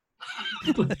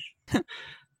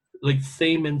 Like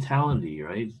same mentality,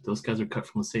 right? Those guys are cut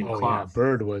from the same Oh yeah, cloth.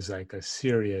 Bird was like a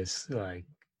serious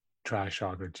trash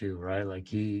talker too, right? Like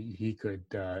he could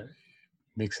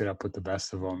mix it up with the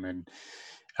best of them, and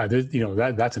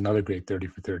that's another great 30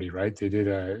 for 30, right? They did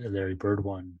a Larry Bird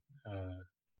one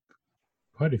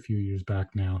quite a few years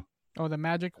back now. Oh, the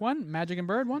Magic one? Magic and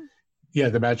Bird one? Yeah,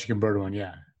 the Magic and Bird one,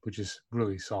 yeah, which is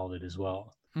really solid as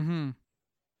well. Mm-hmm.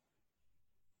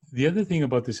 The other thing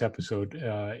about this episode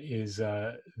is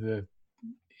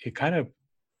it kind of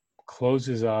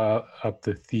closes up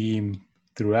the theme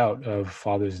throughout of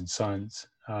fathers and sons.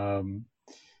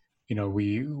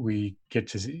 We get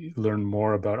to learn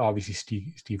more about, obviously,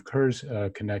 Steve Kerr's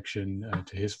connection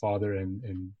to his father,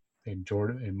 and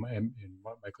Jordan and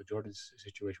Michael Jordan's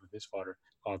situation with his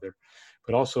father,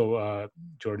 but also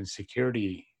Jordan's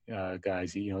security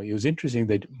guys. It was interesting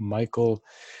that Michael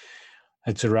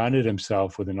had surrounded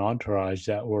himself with an entourage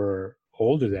that were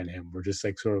older than him, were just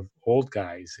like sort of old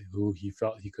guys who he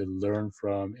felt he could learn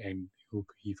from, and who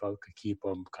he felt could keep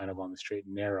him kind of on the straight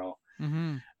and narrow.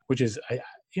 Mm-hmm. Which is,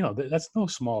 that's no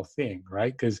small thing,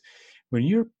 right? Because when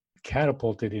you're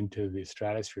catapulted into the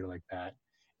stratosphere like that,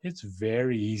 it's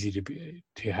very easy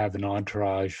to have an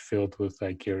entourage filled with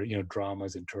like your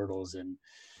dramas and turtles and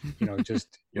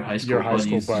just Your high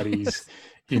school buddies.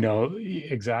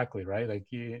 Exactly, right? Like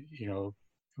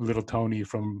little Tony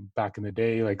from back in the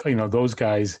day, like those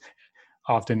guys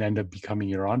often end up becoming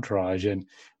your entourage, and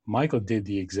Michael did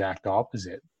the exact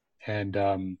opposite. And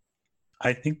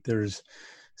I think there's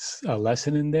a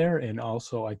lesson in there, and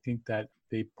also I think that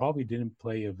they probably didn't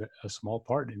play a small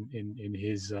part in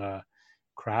his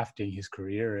crafting his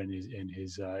career and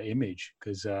his image,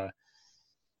 because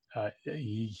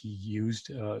he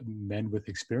used men with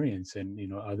experience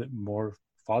and other more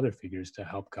father figures to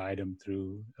help guide him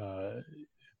through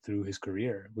his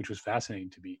career, which was fascinating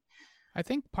to me. I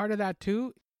think part of that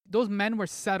too, those men were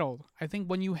settled. I think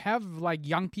when you have like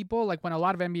young people, like when a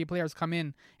lot of NBA players come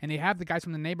in and they have the guys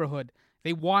from the neighborhood,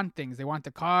 they want things. They want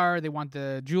the car, they want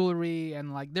the jewelry,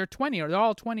 and like they're 20 or they're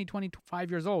all 20,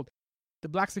 25 years old. The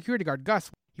black security guard,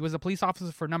 Gus, he was a police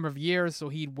officer for a number of years, so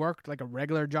he'd worked like a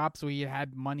regular job, so he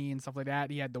had money and stuff like that.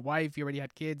 He had the wife, he already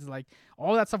had kids, like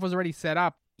all that stuff was already set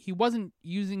up. He wasn't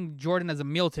using Jordan as a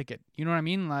meal ticket. You know what I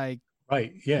mean? Like,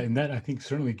 Right. Yeah, and that I think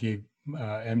certainly gave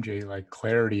MJ like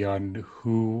clarity on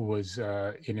who was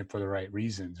in it for the right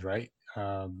reasons, right?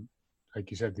 Like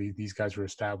you said, these guys were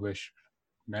established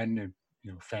men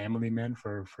and family men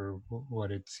for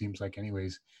what it seems like,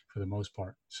 anyways, for the most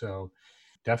part. So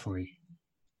definitely.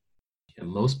 Yeah,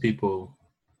 most people,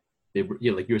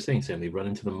 yeah, like you were saying, Sam, they run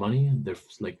into the money. They're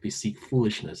like they seek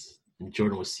foolishness, and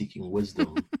Jordan was seeking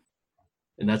wisdom,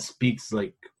 and that speaks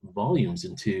like volumes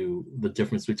into the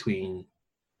difference between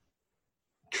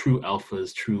true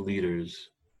alphas, true leaders,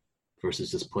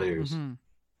 versus just players. Mm-hmm.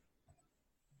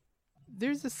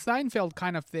 There's a Seinfeld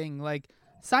kind of thing. Like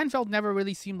Seinfeld never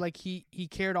really seemed like he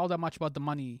cared all that much about the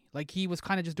money. Like he was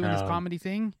kind of just doing this comedy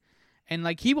thing, and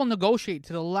like he will negotiate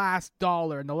to the last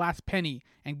dollar and the last penny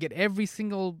and get every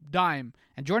single dime.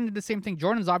 And Jordan did the same thing.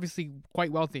 Jordan's obviously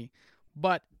quite wealthy,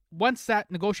 but once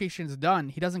that negotiation is done,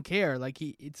 he doesn't care. Like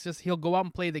it's just he'll go out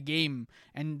and play the game.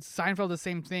 And Seinfeld the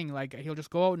same thing. Like he'll just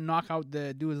go out and knock out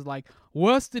the dudes. Like,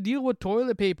 what's the deal with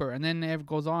toilet paper? And then it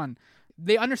goes on.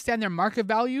 They understand their market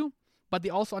value, but they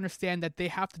also understand that they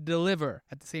have to deliver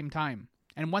at the same time.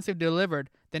 And once they've delivered,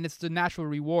 then it's the natural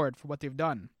reward for what they've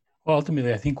done. Well,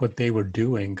 ultimately, I think what they were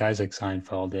doing, guys like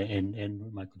Seinfeld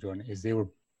and Michael Jordan, is they were,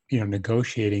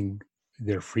 negotiating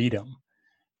their freedom.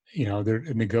 They're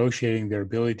negotiating their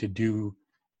ability to do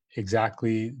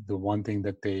exactly the one thing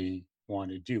that they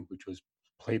wanted to do, which was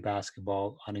play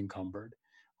basketball unencumbered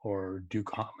or do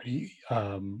comedy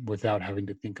without having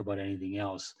to think about anything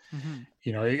else.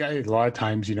 Mm-hmm. A lot of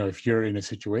times, if you're in a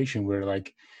situation where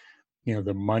like,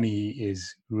 the money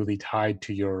is really tied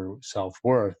to your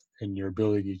self-worth and your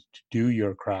ability to do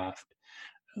your craft,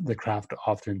 the craft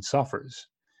often suffers.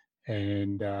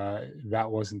 And that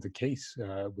wasn't the case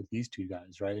with these two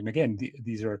guys, right? And again,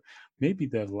 these are maybe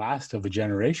the last of a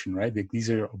generation, right?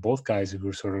 These are both guys who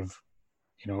were sort of,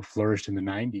 flourished in the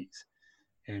 90s.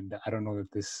 And I don't know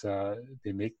that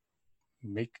they make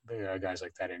guys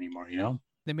like that anymore,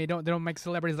 They don't make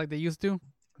celebrities like they used to.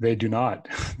 They do not.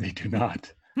 They do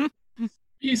not. Are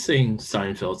you saying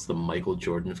Seinfeld's the Michael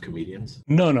Jordan of comedians?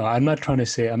 No, I'm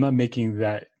not making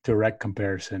that direct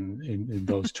comparison in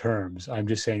those terms. I'm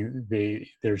just saying they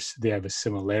have a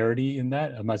similarity in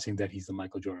that. I'm not saying that he's the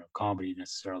Michael Jordan of comedy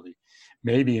necessarily.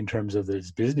 Maybe in terms of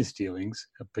his business dealings,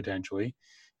 potentially,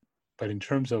 but in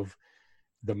terms of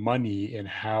the money and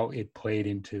how it played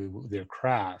into their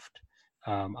craft,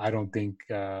 I don't think.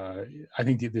 I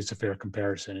think there's a fair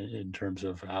comparison in terms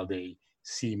of how they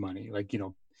see money. Like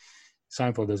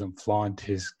Seinfeld doesn't flaunt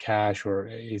his cash, or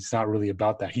it's not really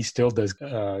about that. He still does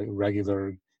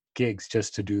regular gigs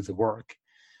just to do the work.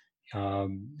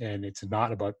 And it's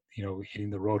not about, hitting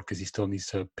the road because he still needs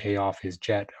to pay off his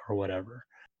jet or whatever.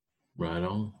 Right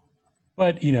on.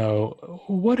 But,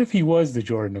 what if he was the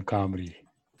Jordan of comedy?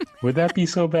 Would that be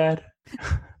so bad?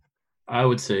 I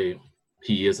would say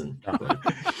he isn't. But...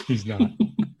 He's not.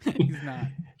 He's not.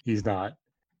 He's not.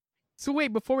 So wait,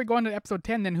 before we go on to episode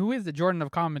 10, then who is the Jordan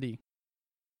of comedy?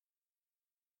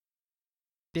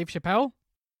 Dave Chappelle?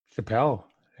 Chappelle.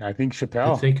 I think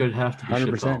Chappelle. I think it'd have to be 100%.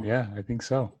 Chappelle. Yeah, I think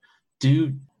so.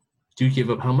 Dude give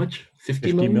up how much?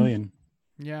 50 million?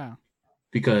 Yeah.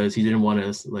 Because he didn't want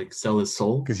to like sell his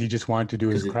soul? Because he just wanted to do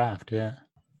his craft, yeah.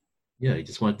 Yeah, he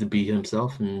just wanted to be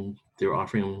himself, and they were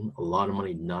offering him a lot of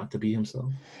money not to be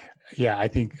himself. Yeah, I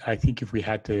think if we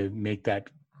had to make that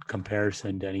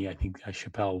comparison, Denny, I think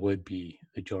Chappelle would be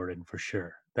the Jordan for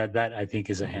sure. That I think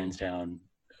is a hands down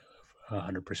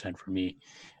 100% for me.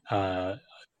 A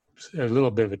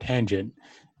little bit of a tangent.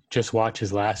 Just watch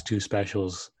his last two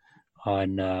specials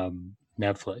on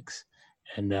Netflix,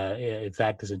 and if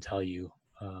that doesn't tell you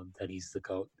that he's the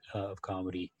GOAT of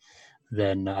comedy,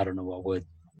 then I don't know what would.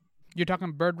 You're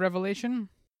talking Bird Revelation?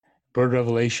 Bird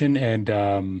Revelation, and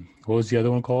what was the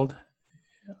other one called?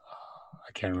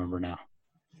 I can't remember now.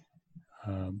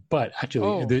 But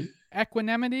actually,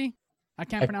 Equanimity. I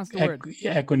can't pronounce the word.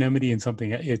 Equanimity and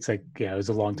something. It's like, it was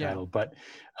a long title, but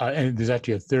and there's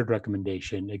actually a third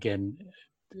recommendation. Again,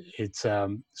 it's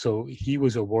so he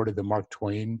was awarded the Mark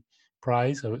Twain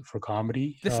Prize for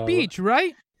comedy. The speech,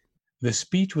 right? The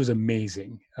speech was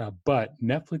amazing, but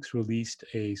Netflix released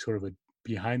a sort of a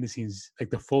behind the scenes,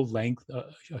 like the full length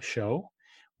show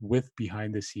with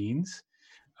behind the scenes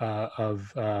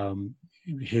of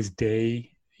his day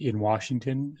in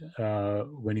Washington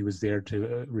when he was there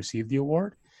to receive the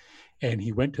award. And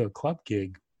he went to a club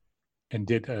gig and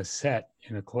did a set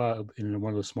in a club, in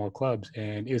one of those small clubs.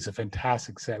 And it was a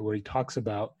fantastic set where he talks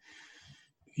about,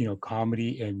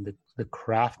 comedy and the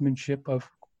craftsmanship of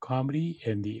comedy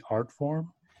and the art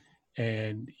form.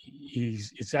 And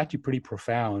it's actually pretty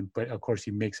profound, but of course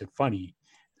he makes it funny.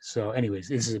 So anyways,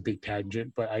 this is a big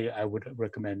tangent, but I would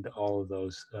recommend all of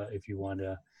those if you want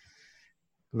to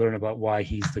learn about why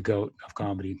he's the GOAT of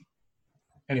comedy.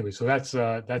 Anyway, so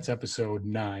that's episode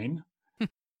 9.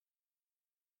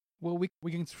 Well,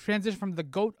 we can transition from the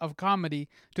GOAT of comedy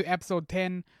to episode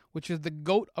 10, which is the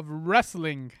GOAT of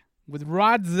wrestling with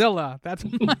Rodzilla.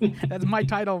 That's my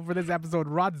title for this episode,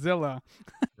 Rodzilla.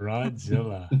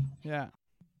 Rodzilla. Yeah.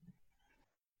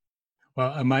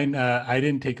 Well, mine, I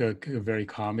didn't take a very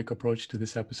comic approach to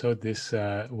this episode. This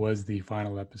was the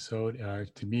final episode.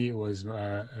 To me, it was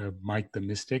Mike the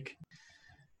Mystic.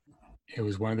 It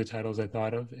was one of the titles I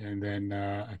thought of. And then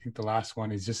I think the last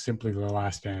one is just simply The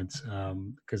Last Dance,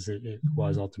 because it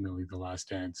was ultimately The Last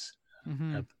Dance.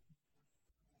 Mm-hmm.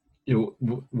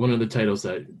 One of the titles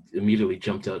that immediately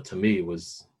jumped out to me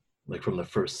was like from the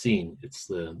first scene. It's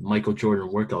the Michael Jordan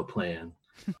workout plan.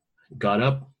 Got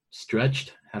up,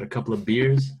 stretched, had a couple of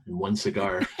beers and one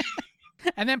cigar.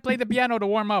 And then play the piano to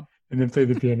warm up. And then play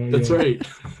the piano. That's right.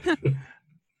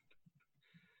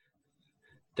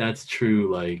 That's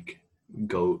true, like,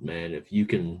 GOAT, man. If you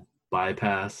can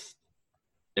bypass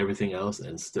everything else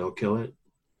and still kill it.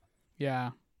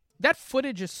 Yeah. That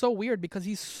footage is so weird because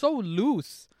he's so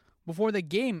loose before the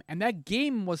game, and that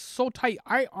game was so tight.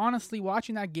 I honestly,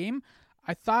 watching that game,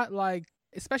 I thought, like,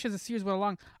 especially as the series went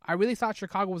along, I really thought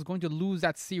Chicago was going to lose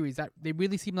that series. That they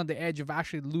really seemed on the edge of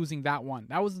actually losing that one.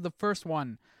 That was the first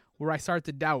one where I started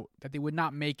to doubt that they would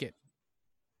not make it.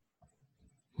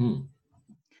 You're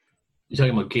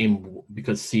talking about game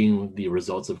because seeing the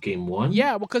results of game 1?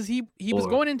 Yeah, because he was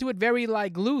going into it very,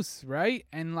 like, loose, right?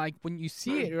 And, like, when you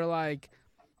see it, you're like,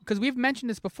 because we've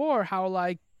mentioned this before, how,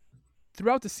 like,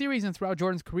 throughout the series and throughout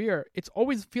Jordan's career, it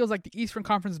always feels like the Eastern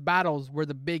Conference battles were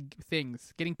the big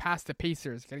things. Getting past the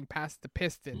Pacers, getting past the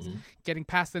Pistons, getting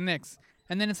past the Knicks.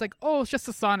 And then it's like, oh, it's just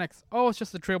the Sonics. Oh, it's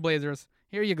just the Trailblazers.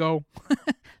 Here you go.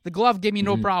 The glove gave me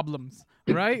no problems,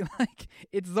 right? Like,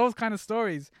 it's those kind of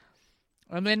stories.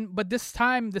 And then, but this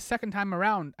time, the second time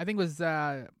around, I think it was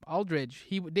Aldridge.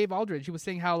 Dave Aldridge. He was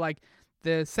saying how, like,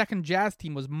 the second Jazz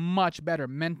team was much better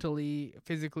mentally,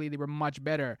 physically. They were much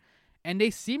better, and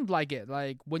they seemed like it.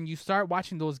 Like, when you start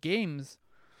watching those games,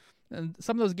 and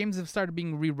some of those games have started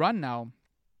being rerun now.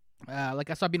 I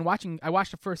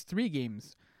watched the first 3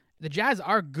 games. The Jazz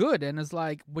are good, and it's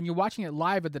like when you're watching it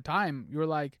live at the time, you're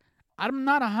like, I'm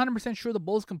not 100% sure the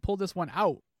Bulls can pull this one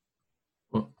out.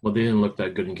 Well, they didn't look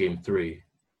that good in game 3.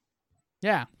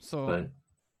 Yeah, so but,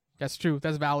 that's true.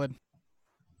 That's valid.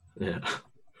 Yeah.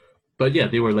 But yeah,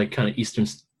 they were like kind of Eastern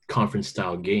Conference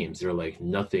style games. They were like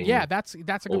nothing. Yeah, that's a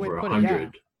good way to put 100,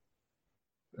 it.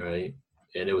 Yeah. Right?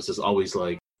 And it was just always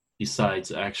like,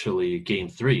 besides actually game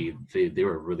 3, they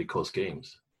were really close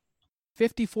games.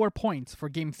 54 points for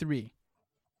game 3.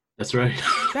 That's right.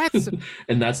 That's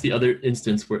and that's the other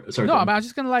instance where. Sorry. No, but I was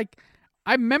just gonna, like,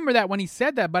 I remember that when he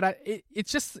said that, but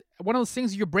it's just one of those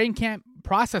things your brain can't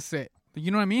process it.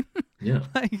 You know what I mean? Yeah.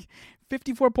 Like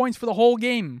 54 points for the whole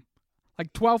game,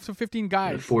 like 12 to 15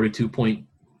 guys. A 42 point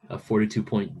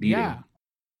beating. Yeah.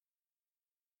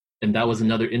 And that was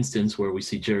another instance where we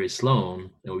see Jerry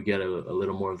Sloan and we get a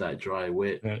little more of that dry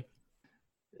wit in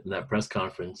that press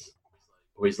conference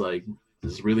where he's like,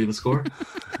 "Is this really the score?"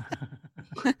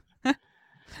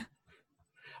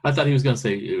 I thought he was going to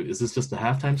say, "Is this just a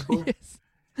halftime score?" Yes.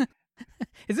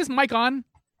 Is this mic on?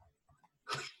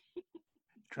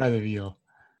 Try the veal.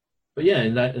 But yeah,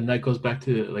 and that goes back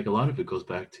to, like, a lot of it goes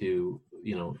back to,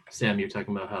 you know, Sam, you're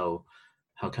talking about how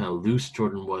kind of loose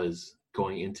Jordan was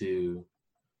going into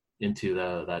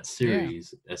that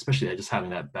series, especially just having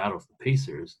that battle with the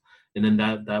Pacers, and then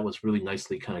that was really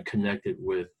nicely kind of connected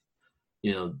with,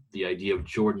 you know, the idea of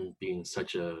Jordan being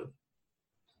such a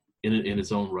in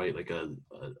his own right, like a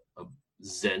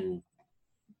Zen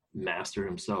master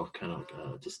himself, kind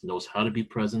of just knows how to be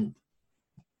present,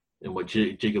 and what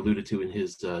Jake alluded to in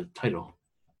his title.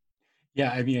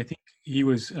 Yeah, I mean, I think he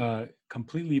was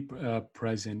completely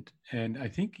present, and I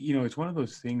think, you know, it's one of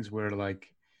those things where, like,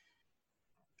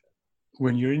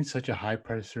 when you're in such a high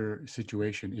pressure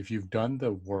situation, if you've done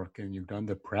the work and you've done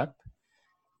the prep,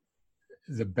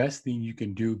 the best thing you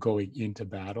can do going into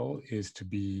battle is to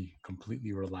be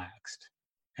completely relaxed.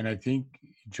 And I think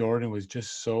Jordan was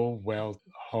just so well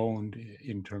honed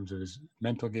in terms of his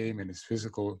mental game and his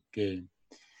physical game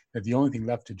that the only thing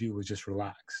left to do was just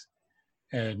relax.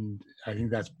 And I think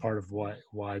that's part of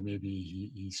why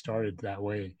maybe he started that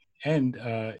way. And,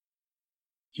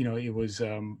 you know, it was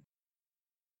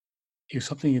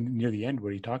something near the end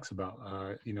where he talks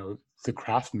about, you know, the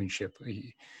craftsmanship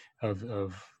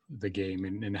of the game,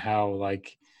 and how,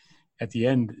 like, at the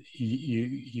end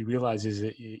he realizes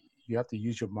that you have to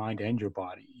use your mind and your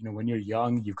body. When you're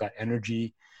young, you've got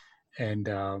energy, and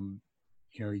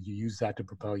you use that to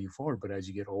propel you forward. But as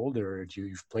you get older, as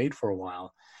you've played for a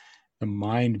while, the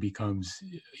mind becomes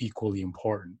equally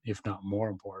important, if not more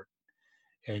important.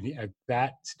 And at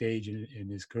that stage in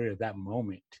his career, at that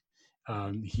moment,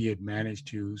 he had managed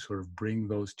to sort of bring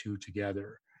those two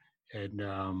together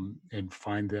and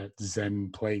find that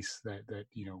Zen place that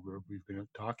we've been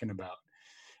talking about.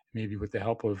 Maybe with the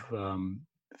help of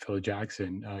Phil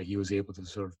Jackson, he was able to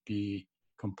sort of be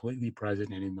completely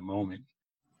present and in the moment.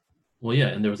 Well, yeah,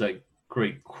 and there was that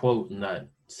great quote in that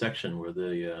section where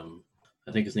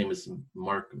I think his name is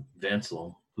Mark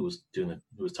Vancil, who was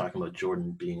talking about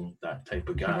Jordan being that type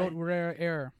of guy. He wrote Rare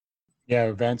Air.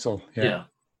 Yeah, Vancil. Yeah.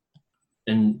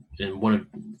 And one of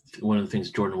the things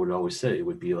Jordan would always say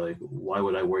would be like, "Why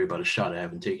would I worry about a shot I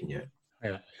haven't taken yet?"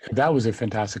 Yeah, that was a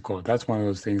fantastic quote. That's one of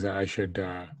those things that I should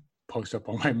post up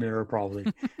on my mirror probably,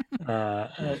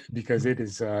 because it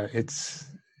is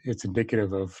it's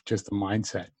indicative of just the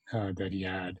mindset that he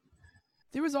had.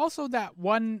 There was also that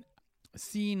one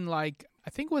scene, like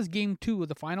I think it was Game 2 of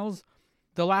the finals,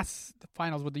 the last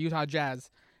finals with the Utah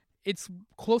Jazz. It's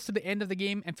close to the end of the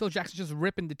game, and Phil Jackson's just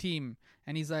ripping the team.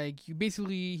 And he's like,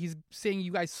 he's saying,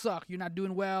 you guys suck, you're not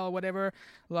doing well, whatever.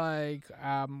 Like,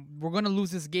 we're going to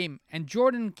lose this game. And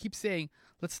Jordan keeps saying,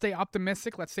 let's stay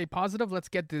optimistic, let's stay positive, let's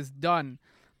get this done.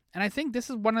 And I think this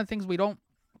is one of the things we don't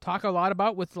talk a lot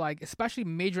about with, like, especially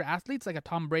major athletes like a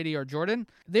Tom Brady or Jordan.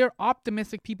 They're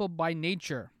optimistic people by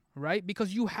nature, right?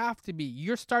 Because you have to be.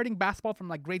 You're starting basketball from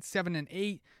like grade 7 and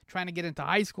 8, trying to get into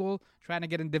high school, trying to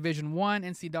get in Division I,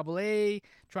 NCAA,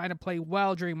 trying to play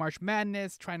well during March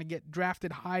Madness, trying to get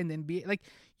drafted high in the NBA. Like,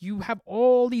 you have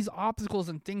all these obstacles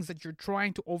and things that you're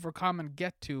trying to overcome and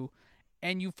get to.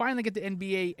 And you finally get the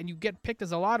NBA and you get picked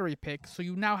as a lottery pick. So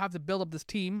you now have to build up this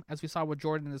team, as we saw with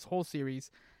Jordan in this whole series.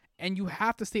 And you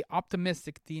have to stay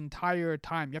optimistic the entire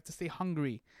time. You have to stay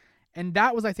hungry. And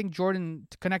that was, I think, Jordan,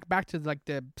 to connect back to like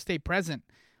the stay present,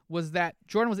 was that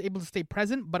Jordan was able to stay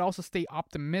present, but also stay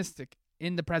optimistic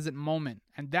in the present moment.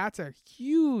 And that's a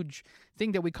huge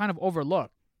thing that we kind of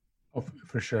overlook. Oh,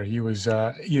 for sure. He was,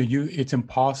 it's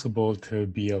impossible to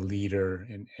be a leader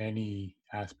in any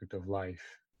aspect of life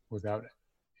without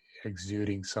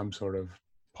exuding some sort of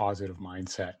positive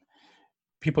mindset.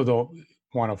 People don't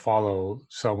want to follow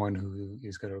someone who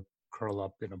is going to curl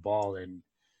up in a ball and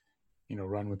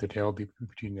run with the tail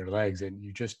between their legs. And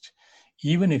you just,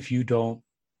 even if you don't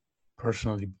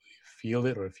personally feel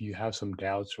it, or if you have some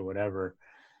doubts or whatever,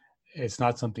 it's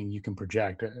not something you can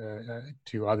project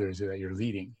to others that you're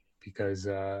leading, because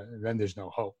then there's no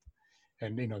hope.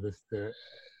 And,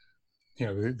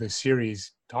 the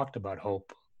series talked about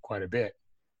hope quite a bit,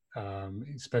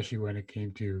 especially when it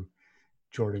came to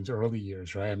Jordan's early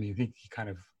years, right? I mean, I think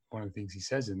one of the things he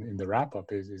says in the wrap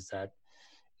up is that,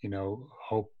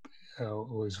 hope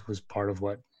was part of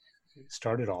what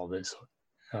started all this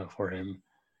for him.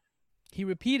 He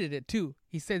repeated it too.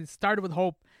 He said it started with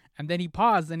hope, and then he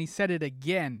paused and he said it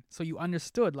again, so you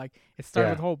understood, like, it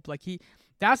started with hope. Like,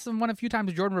 that's one of the few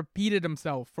times Jordan repeated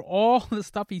himself for all the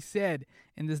stuff he said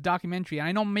in this documentary. And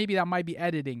I know maybe that might be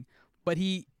editing, but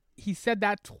he said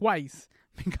that twice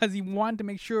because he wanted to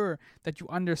make sure that you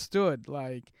understood.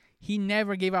 Like, he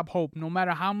never gave up hope, no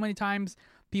matter how many times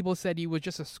people said he was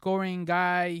just a scoring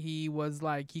guy. He was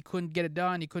like, he couldn't get it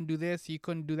done. He couldn't do this. He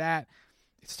couldn't do that.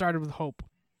 It started with hope.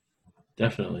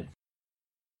 Definitely.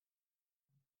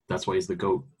 That's why he's the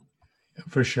GOAT.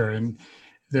 For sure. And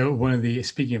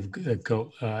speaking of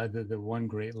GOAT, the one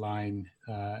great line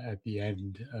at the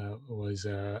end was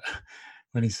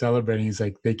when he's celebrating, he's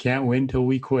like, "They can't win till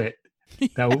we quit."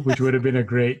 Which would have been a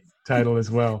great title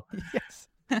as well. Yes.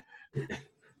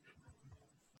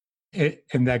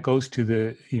 And that goes to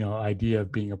the idea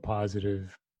of being a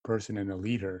positive person and a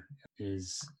leader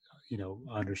is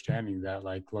understanding that,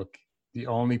 like, look, the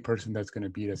only person that's going to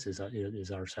beat us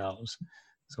is ourselves.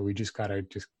 So we just gotta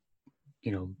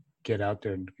get out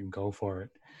there and go for it.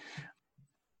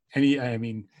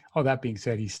 And all that being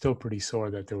said, he's still pretty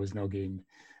sore that there was no game,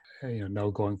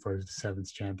 no going for his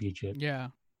 7th championship. Yeah.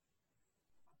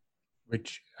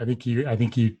 Which I think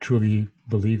he truly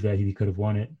believed that he could have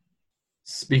won it.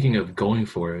 Speaking of going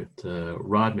for it,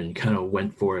 Rodman kind of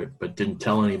went for it, but didn't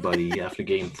tell anybody after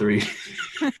Game 3.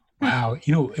 Wow.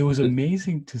 It was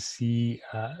amazing to see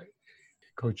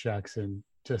Coach Jackson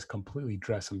just completely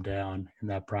dress him down in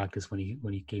that practice when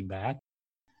he came back.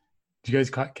 Did you guys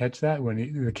catch that?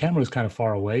 When the camera was kind of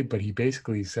far away, but he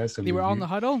basically says something. They were all in the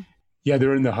huddle? Yeah, they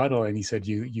were in the huddle, and he said,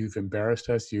 you've embarrassed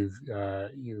us. You've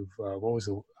what was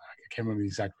the, I can't remember the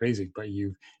exact phrasing, but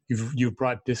you've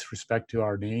brought disrespect to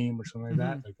our name or something like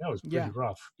that. Like that was pretty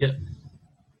rough. Yeah.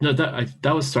 No,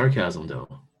 that was sarcasm though.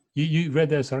 You read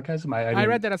that as sarcasm? I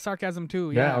read that as sarcasm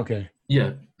too. Yeah. Okay.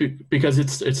 Yeah, because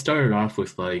it started off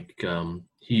with like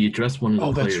he addressed one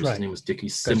of the players. Right. His name was Dickie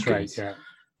Simpkins. That's right. Yeah.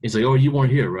 He's like, "Oh, you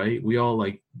weren't here, right?" We all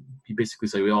like. He basically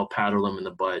said we all paddled him in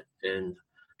the butt, and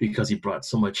because he brought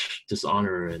so much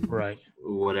dishonor and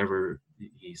whatever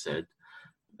he said,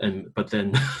 but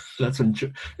then that's when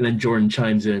and then Jordan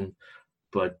chimes in,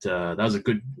 but that was a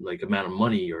good like amount of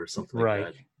money or something like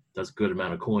that. That's a good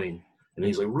amount of coin, and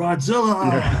he's like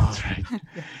Rodzilla. Yeah, that's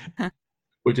right.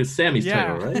 Which is Sammy's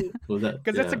title, right?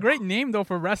 Because that's a great name though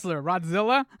for wrestler,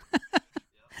 Rodzilla.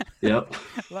 Yep.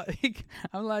 Like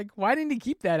I'm like, why didn't he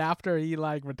keep that after he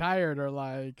like retired or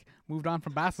like moved on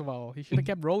from basketball? He should have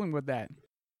kept rolling with that.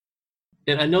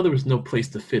 And I know there was no place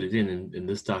to fit it in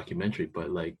this documentary, but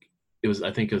like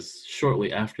I think it was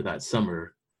shortly after that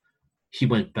summer, he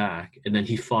went back and then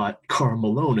he fought Karl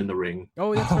Malone in the ring.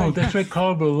 Oh, that's right. That's right.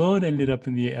 Karl Malone ended up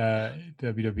in the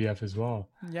WWF as well.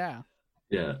 Yeah.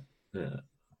 Yeah.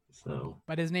 So.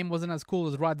 But his name wasn't as cool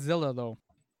as Rodzilla though.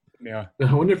 Yeah.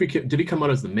 I wonder if did he come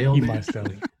out as the mailman?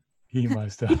 He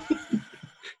must have.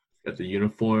 Got the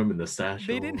uniform and the satchel.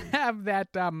 They didn't have that.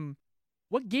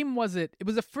 What game was it? It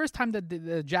was the first time that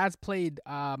the Jazz played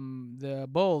the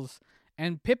Bulls,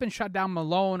 and Pippen shut down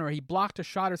Malone, or he blocked a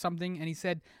shot or something, and he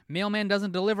said, "Mailman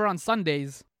doesn't deliver on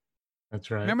Sundays."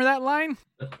 That's right. Remember that line?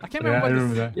 I can't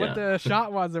remember what the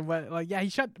shot was, or what. Like, yeah,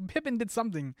 Pippen did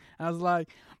something. And I was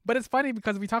like, but it's funny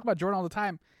because we talk about Jordan all the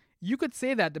time. You could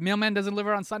say that the mailman doesn't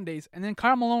deliver on Sundays, and then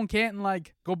Karl Malone can't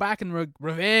like go back and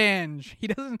revenge. He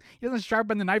doesn't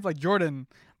sharpen the knife like Jordan.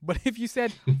 But if you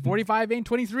said 45 ain't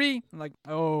 23, I'm like,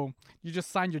 oh, you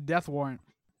just signed your death warrant.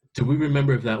 Do we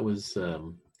remember if that was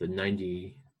the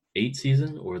 98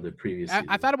 season or the previous season?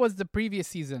 I thought it was the previous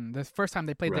season, the first time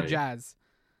they played the Jazz.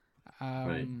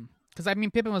 Because I mean,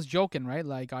 Pippen was joking, right?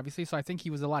 Like obviously, so I think he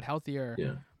was a lot healthier.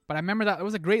 Yeah. But I remember that it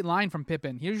was a great line from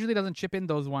Pippen. He usually doesn't chip in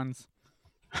those ones.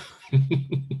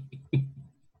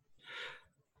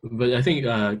 But I think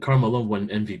Karl Malone won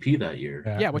MVP that year.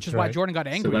 Yeah, which is why Jordan got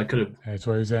angry. So that could have. That's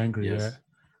why he was angry. Yes. Yeah.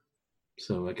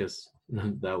 So I guess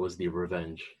that was the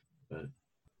revenge. But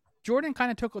Jordan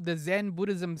kind of took the Zen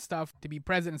Buddhism stuff to be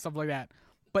present and stuff like that.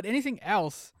 But anything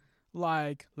else,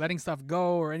 like letting stuff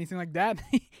go or anything like that,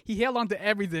 he held on to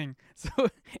everything. So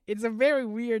it's a very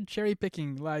weird cherry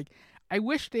picking. Like I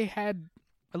wish they had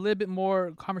a little bit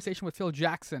more conversation with Phil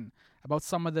Jackson about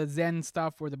some of the Zen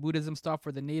stuff or the Buddhism stuff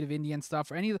or the Native Indian stuff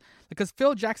or any, because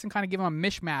Phil Jackson kind of gave him a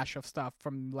mishmash of stuff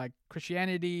from like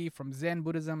Christianity, from Zen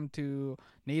Buddhism to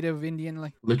Native Indian,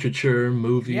 like literature,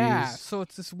 movies. Yeah, so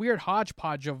it's this weird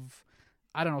hodgepodge of,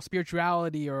 I don't know,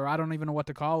 spirituality, or I don't even know what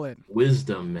to call it.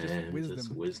 Wisdom, man.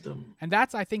 Just wisdom. And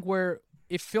that's, I think, where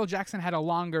if Phil Jackson had a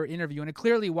longer interview, and it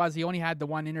clearly was, he only had the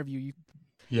one interview.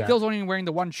 Phil's only wearing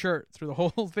the one shirt through the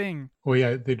whole thing. Well,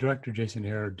 yeah, the director, Jason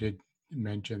Hare, did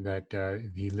mention that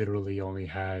he literally only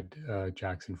had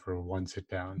Jackson for one sit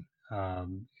down.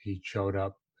 He showed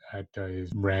up at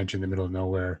his ranch in the middle of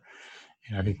nowhere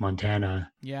in, I think,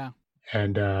 Montana. Yeah.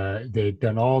 And they'd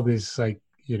done all this, like,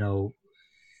 you know,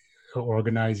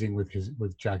 organizing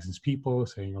with Jackson's people,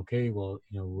 saying, okay, well,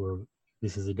 you know,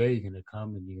 this is the day you're going to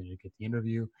come and you're going to get the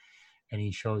interview. And he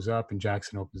shows up and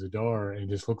Jackson opens the door and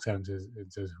just looks at him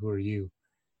and says, who are you?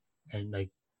 And like,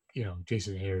 you know,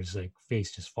 Jason Hare's like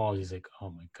face just falls. He's like, oh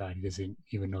my God, he doesn't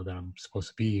even know that I'm supposed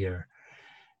to be here.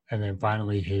 And then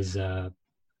finally his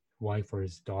wife or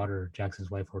his daughter,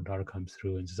 Jackson's wife or daughter, comes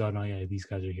through and says, oh no, yeah, these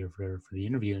guys are here for the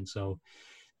interview. And so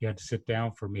you had to sit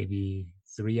down for maybe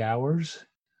 3 hours,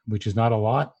 which is not a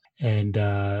lot. And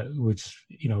which,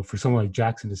 you know, for someone like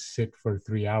Jackson to sit for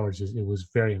 3 hours, it was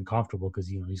very uncomfortable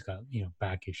because, you know, he's got, you know,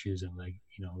 back issues and like,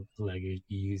 you know, leg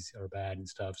knees are bad and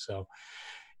stuff. So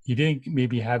he didn't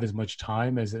maybe have as much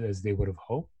time as they would have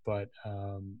hoped. But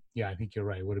yeah, I think you're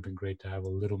right. It would have been great to have a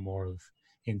little more of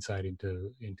insight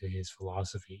into his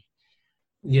philosophy.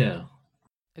 Yeah.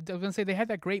 I was going to say they had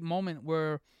that great moment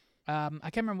where I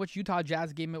can't remember which Utah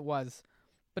Jazz game it was,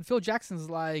 but Phil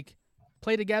Jackson's like,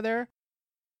 play together.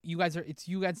 It's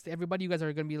you against everybody. You guys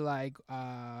are going to be like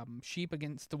sheep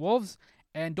against the wolves.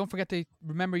 And don't forget to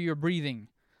remember your breathing.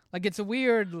 Like, it's a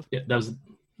weird... Yeah, that was...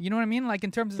 You know what I mean? Like, in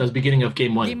terms of... That was the beginning of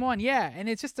game one. Game one, yeah. And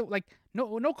it's just, like,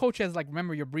 no coach has, like,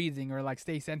 remember your breathing or, like,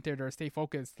 stay centered or stay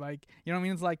focused. Like, you know what I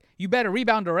mean? It's like, you better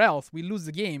rebound or else we lose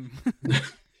the game.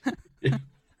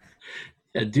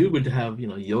 Yeah, dude would have, you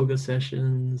know, yoga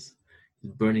sessions,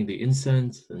 burning the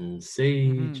incense and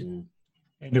sage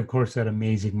And of course, that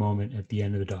amazing moment at the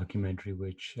end of the documentary,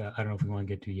 which I don't know if we want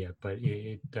to get to yet, but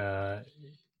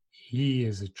he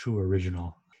is a true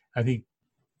original. I think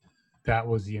that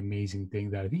was the amazing thing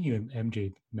that I think even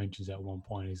MJ mentions at one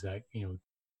point, is that,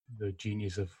 the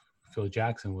genius of Phil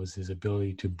Jackson was his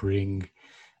ability to bring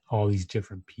all these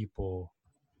different people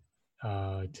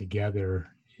together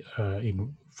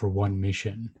for one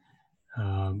mission.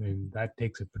 And that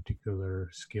takes a particular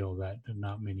skill that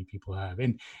not many people have.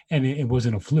 And it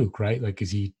wasn't a fluke, right? Like,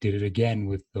 because he did it again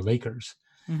with the Lakers.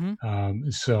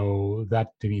 So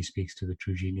that to me speaks to the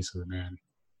true genius of the man.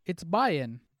 It's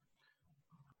buy-in.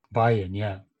 Buy-in,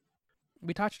 yeah.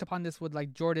 We touched upon this with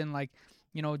like Jordan, like,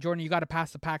 Jordan, you got to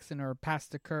pass to Paxson or pass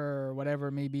to Kerr or whatever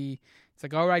it may be. It's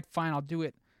like, all right, fine, I'll do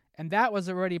it. And that was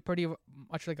already pretty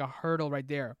much like a hurdle right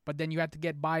there. But then you had to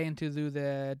get buy-in to do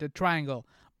the triangle,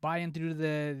 buy-in to do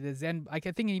the Zen. Like,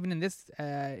 I think even in this,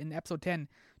 in episode 10,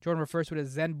 Jordan refers to it as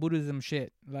Zen Buddhism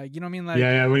shit. Like, you know what I mean? Like,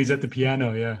 yeah, when he's at the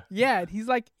piano, yeah. Yeah, he's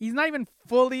not even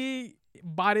fully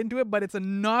bought into it, but it's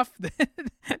enough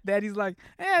that he's like,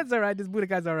 it's all right. This Buddha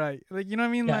guy's all right. Like, you know what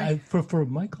I mean? Yeah, like, for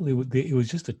Michael, it was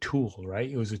just a tool, right?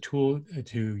 It was a tool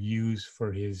to use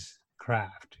for his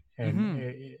craft.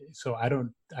 And so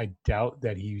I doubt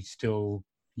that he still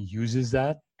uses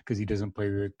that because he doesn't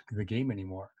play the game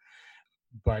anymore.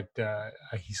 But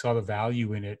he saw the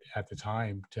value in it at the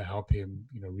time to help him,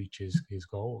 reach his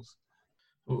goals.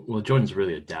 Well, Jordan's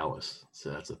really a Taoist,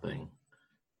 so that's the thing.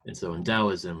 And so in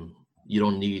Taoism, you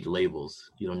don't need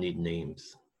labels, you don't need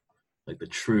names. Like the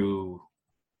true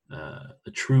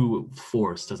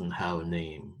force doesn't have a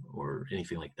name or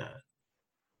anything like that.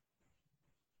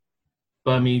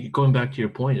 But I mean, going back to your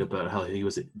point about how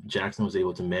Jackson was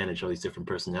able to manage all these different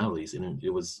personalities, and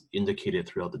it was indicated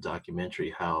throughout the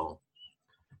documentary how,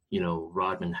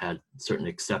 Rodman had certain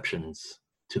exceptions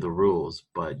to the rules,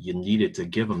 but you needed to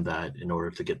give him that in order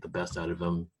to get the best out of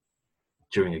him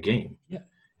during a game. Yeah.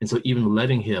 And so even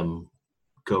letting him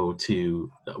go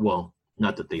to, well,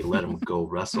 not that they let him go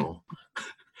wrestle,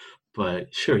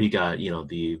 but sure, he got,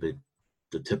 the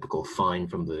typical fine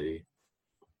from the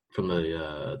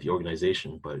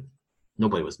organization, but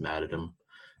nobody was mad at him.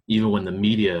 Even when the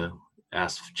media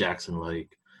asked Jackson,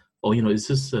 like, oh, is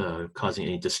this causing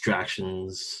any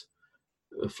distractions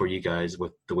for you guys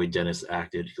with the way Dennis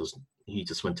acted? He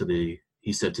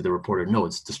said to the reporter, no,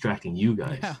 it's distracting you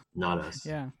guys, not us.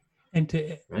 Yeah.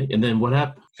 Right. And then what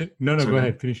happened? No, go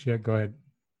ahead. Finish that. Go ahead.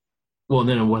 Well, and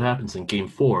then what happens in Game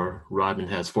 4? Rodman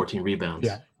has 14 rebounds.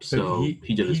 Yeah. So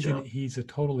he did his job. He's a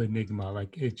total enigma.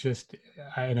 Like, it's just,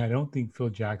 and I don't think Phil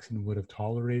Jackson would have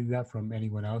tolerated that from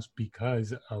anyone else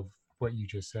because of what you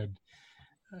just said,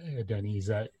 Denny, is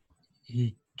that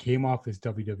he came off this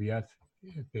WWF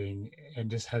thing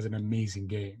and just has an amazing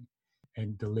game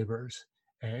and delivers.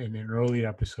 And in an earlier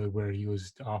episode where he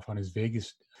was off on his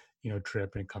Vegas,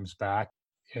 trip and comes back,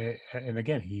 and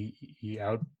again he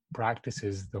out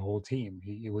practices the whole team.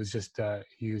 He was just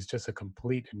a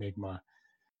complete enigma.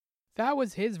 That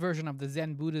was his version of the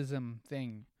Zen Buddhism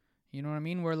thing. You know what I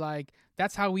mean? Where like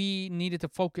that's how he needed to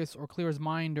focus or clear his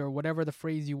mind or whatever the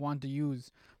phrase you want to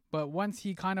use. But once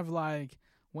he kind of like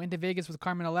went to Vegas with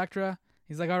Carmen Electra,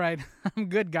 he's like, all right, I'm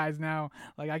good, guys, now.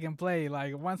 Like, I can play.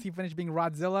 Like, once he finished being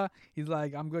Rodzilla, he's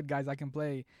like, I'm good, guys, I can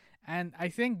play. And I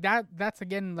think that's,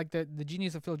 again, like the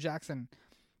genius of Phil Jackson.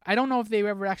 I don't know if they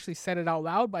ever actually said it out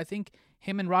loud, but I think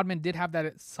him and Rodman did have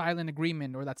that silent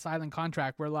agreement or that silent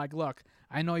contract where, like, look,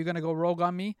 I know you're going to go rogue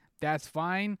on me. That's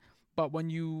fine. But when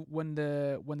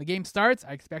the game starts,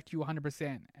 I expect you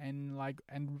 100%. And like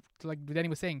Danny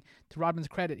was saying, to Rodman's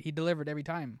credit, he delivered every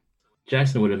time.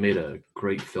 Jackson would have made a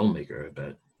great filmmaker, I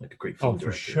bet, like a great film director.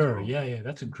 Oh, for sure. Well. Yeah,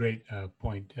 that's a great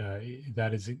point.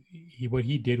 That is, what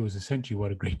he did was essentially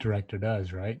what a great director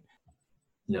does, right?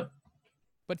 Yeah.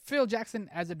 But Phil Jackson,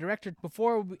 as a director,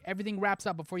 before everything wraps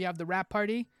up, before you have the wrap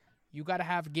party, you got to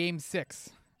have Game 6.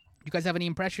 You guys have any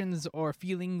impressions or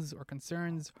feelings or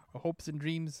concerns or hopes and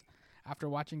dreams after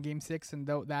watching Game 6 and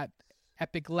that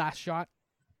epic last shot?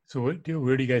 So where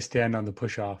do you guys stand on the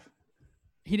push-off?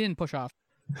 He didn't push off.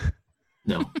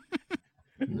 No.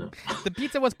 The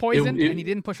pizza was poisoned, and he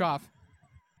didn't push off.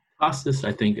 Costas,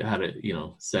 I think, had it,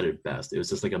 said it best. It was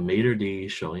just like a maitre d'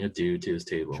 showing a dude to his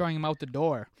table, showing him out the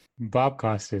door. Bob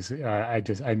Costas,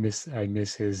 I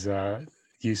miss his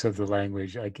use of the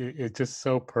language. Like it's just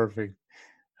so perfect,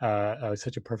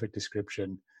 such a perfect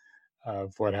description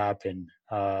of what happened.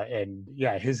 And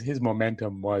yeah, his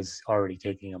momentum was already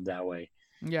taking him that way.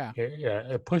 Yeah,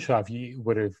 a push off,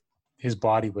 his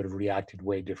body would have reacted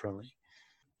way differently.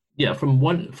 Yeah, from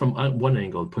one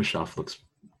angle, push off looks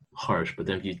harsh, but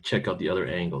then if you check out the other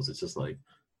angles, it's just like,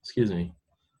 excuse me.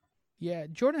 Yeah,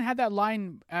 Jordan had that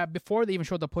line before they even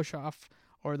showed the push off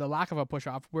or the lack of a push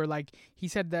off, where like he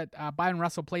said that Byron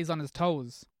Russell plays on his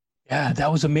toes. Yeah,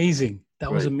 that was amazing.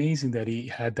 That was Right. amazing that he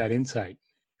had that insight.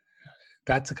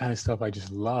 That's the kind of stuff I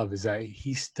just love, is that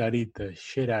he studied the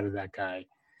shit out of that guy.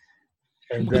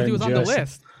 And Because he then was on the just,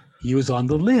 list. he was on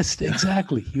the list.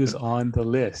 Exactly. He was on the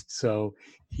list. So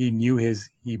he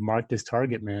marked his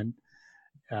target, man.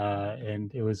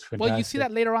 And it was fantastic. Well, you see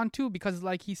that later on too, because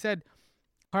like he said,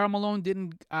 Karl Malone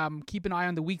didn't keep an eye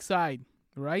on the weak side,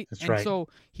 right? That's and right. so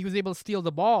he was able to steal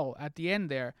the ball at the end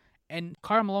there. And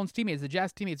Karl Malone's teammates, the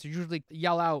Jazz teammates, usually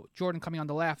yell out Jordan coming on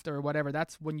the left or whatever.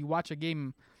 That's when you watch a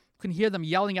game, you can hear them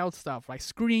yelling out stuff like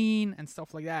screen and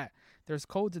stuff like that. There's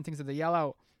codes and things that they yell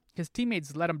out. His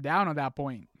teammates let him down at that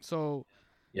point. So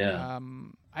Yeah.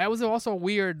 I was also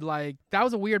weird, like that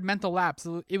was a weird mental lapse.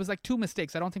 It was like two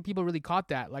mistakes. I don't think people really caught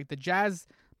that. Like the Jazz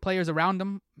players around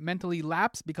him mentally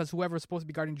lapsed because whoever was supposed to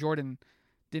be guarding Jordan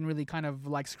didn't really kind of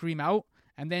like scream out,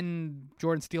 and then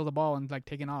Jordan steal the ball and like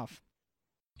taking off.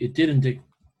 It did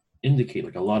indicate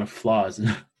like a lot of flaws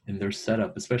in their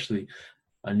setup, especially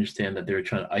I understand that they were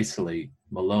trying to isolate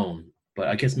Malone, but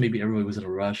I guess maybe everybody was in a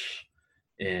rush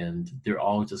and they're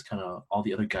all just kind of, all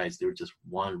the other guys, they were just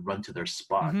want to run to their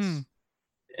spots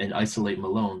and isolate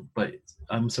Malone. But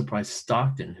I'm surprised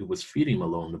Stockton, who was feeding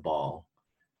Malone the ball,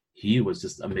 he was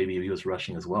just, maybe he was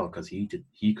rushing as well, because he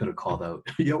could have called out,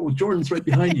 yo, Jordan's right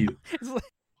behind you.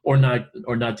 or not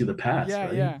do the pass. Yeah,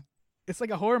 right? yeah. It's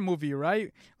like a horror movie,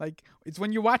 right? Like it's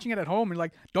when you're watching it at home and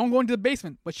like, don't go into the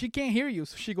basement, but she can't hear you,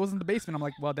 so she goes in the basement. I'm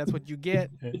like, well, that's what you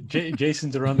get.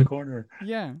 Jason's around the corner.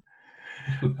 Yeah.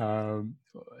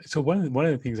 So one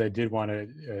of the things I did want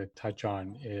to touch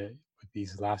on with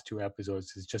these last two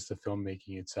episodes is just the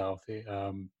filmmaking itself.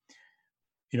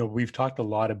 We've talked a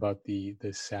lot about the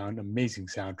amazing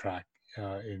soundtrack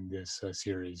in this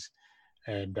series,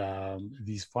 and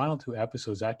these final two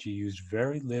episodes actually used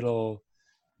very little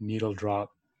needle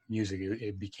drop music.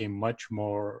 It became much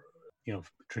more,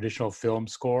 traditional film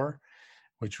score,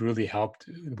 which really helped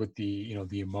with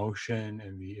the emotion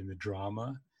and the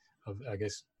drama of, I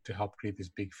guess, to help create this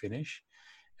big finish.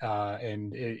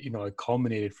 And it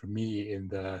culminated for me in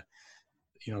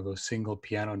those single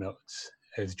piano notes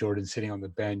as Jordan's sitting on the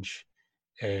bench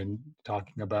and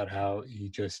talking about how he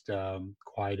just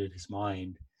quieted his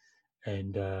mind,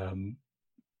 and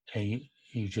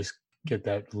you just get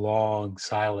that long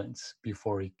silence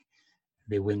before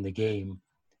they win the game.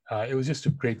 It was just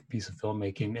a great piece of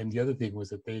filmmaking. And the other thing was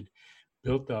that they'd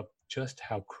built up just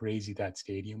how crazy that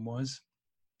stadium was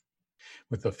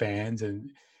with the fans, and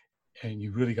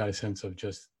you really got a sense of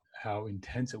just how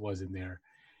intense it was in there.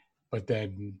 But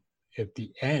then at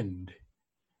the end,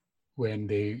 when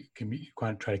they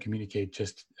try to communicate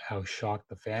just how shocked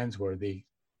the fans were, they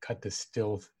cut the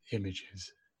still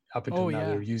images. Up until now,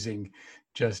 they're using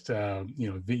just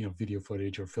video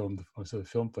footage or most of the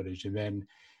film footage, and then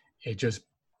it just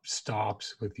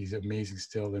stops with these amazing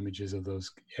still images of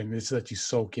those, and this lets you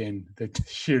soak in the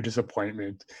sheer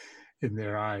disappointment in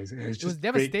their eyes. And it was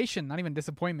devastation, not even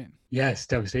disappointment. Yes,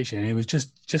 devastation. And it was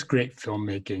just great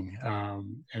filmmaking.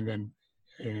 And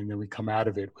then we come out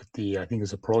of it with I think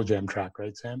it's a Pearl Jam track,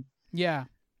 right, Sam? Yeah.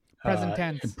 Present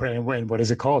tense. And what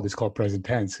is it called? It's called Present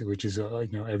Tense, which is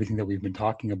everything that we've been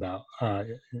talking about.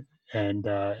 And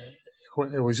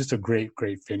it was just a great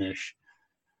finish.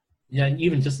 Yeah, and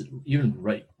even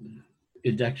right,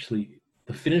 it actually,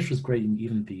 the finish was great, and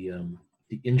even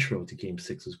the intro to Game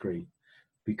 6 was great,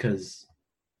 because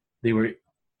there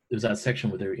was that section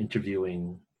where they were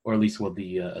interviewing, or at least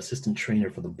the assistant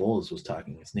trainer for the Bulls was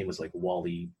talking. His name was like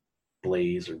Wally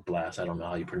Blaze or Blast. I don't know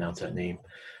how you pronounce that name.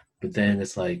 But then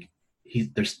it's like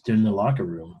they're still in the locker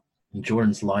room, and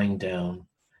Jordan's lying down.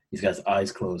 He's got his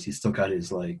eyes closed. He's still got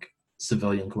his like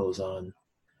civilian clothes on.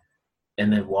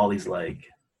 And then Wally's like,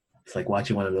 it's like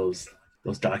watching one of those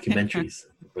documentaries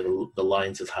where the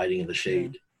lion's just hiding in the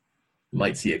shade.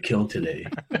 Might see a kill today.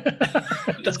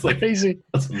 That's like crazy.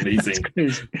 That's amazing. That's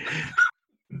crazy.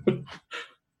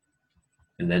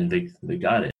 And then they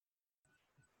got it.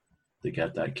 They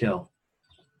got that kill.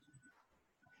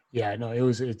 Yeah, no, it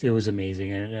was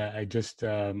amazing, and I just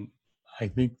I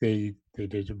think they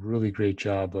did a really great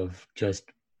job of just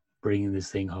bringing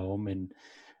this thing home, and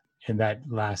that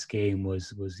last game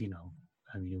was it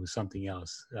was something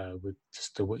else. With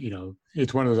just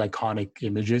it's one of those iconic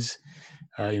images.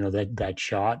 That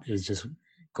shot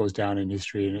goes down in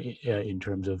history in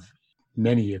terms of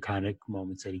many iconic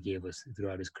moments that he gave us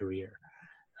throughout his career.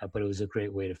 But it was a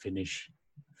great way to finish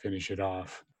it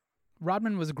off.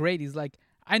 Rodman was great. He's like,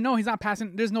 I know he's not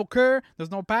passing. There's no Kerr.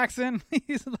 There's no Paxson.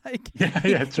 He's like, yeah,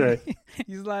 that's right.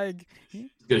 He's like,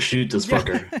 gonna shoot this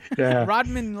fucker. Yeah.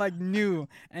 Rodman like knew,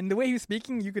 and the way he was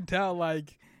speaking, you could tell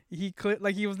like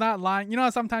he was not lying. You know, how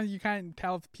sometimes you can't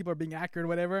tell if people are being accurate or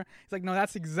whatever. He's like, no,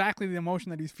 that's exactly the emotion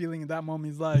that he's feeling at that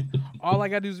moment. He's like, all I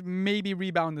gotta do is maybe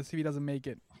rebound this if he doesn't make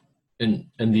it. And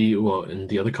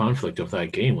the other conflict of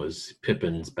that game was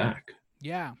Pippen's back.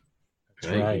 Yeah.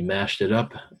 Right? He mashed it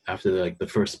up after the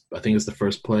first. I think it's the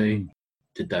first play. Mm.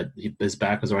 Did that? His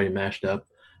back was already mashed up,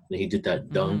 and he did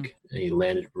that dunk, and he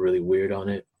landed really weird on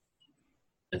it.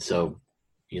 And so,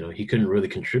 he couldn't really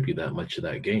contribute that much to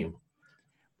that game.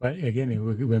 But again, it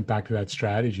went back to that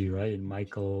strategy, right? And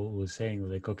Michael was saying,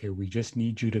 like, okay, we just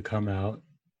need you to come out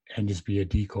and just be a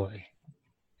decoy,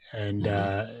 and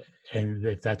and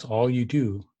if that's all you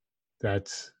do,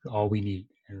 that's all we need,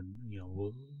 and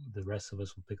the rest of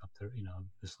us will pick up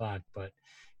the slack. But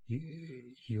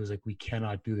he was like, we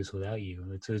cannot do this without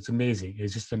you. It's amazing.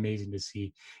 It's just amazing to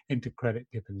see, and to credit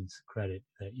Pippen's credit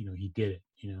that he did it,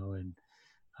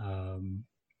 and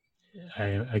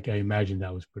I imagine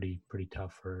that was pretty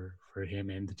tough for him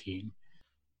and the team.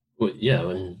 Well,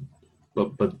 yeah,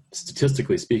 but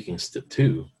statistically speaking,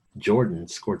 too, Jordan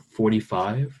scored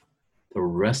 45. The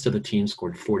rest of the team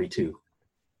scored 42.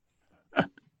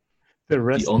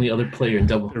 The only other player in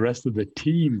double. The rest of the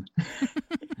team.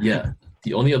 Yeah,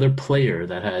 the only other player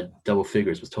that had double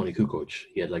figures was Tony Kukoc.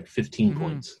 He had like 15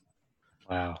 points.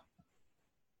 Wow.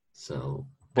 So.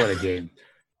 What a game.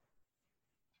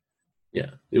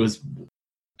 Yeah, it was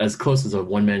as close as a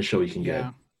one-man show you can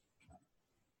get.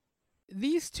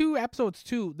 These two episodes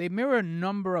too, they mirror a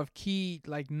number of key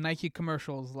Nike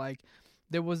commercials. Like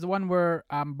there was the one where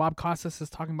Bob Costas is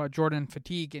talking about Jordan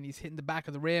fatigue and he's hitting the back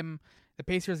of the rim. The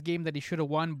Pacers game that he should have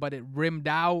won, but it rimmed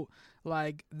out.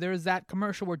 Like there's that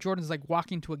commercial where Jordan's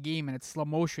walking to a game and it's slow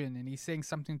motion and he's saying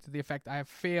something to the effect, "I have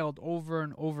failed over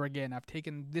and over again. I've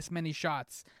taken this many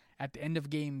shots at the end of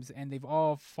games and they've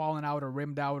all fallen out or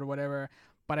rimmed out or whatever,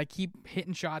 but I keep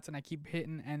hitting shots and I keep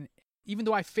hitting, and even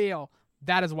though I fail,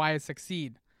 that is why I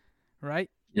succeed."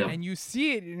 Right? Yeah. And you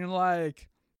see it and you're like,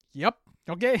 yep,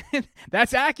 okay,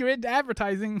 that's accurate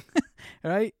advertising.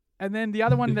 Right? And then the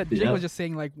other one that Jake was just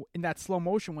saying, in that slow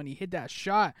motion when he hit that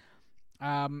shot,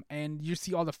 and you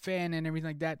see all the fan and everything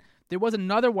like that. There was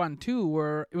another one too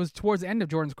where it was towards the end of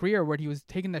Jordan's career where he was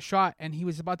taking the shot and he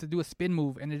was about to do a spin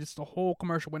move and the whole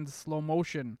commercial went into slow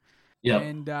motion. Yeah.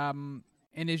 And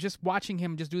it's just watching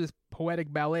him just do this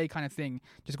poetic ballet kind of thing,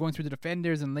 just going through the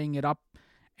defenders and laying it up.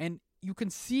 And you can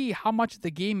see how much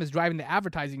the game is driving the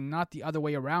advertising, not the other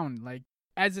way around.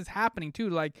 As it's happening too,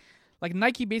 like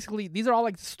Nike basically, these are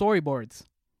all storyboards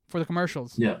for the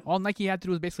commercials. Yeah. All Nike had to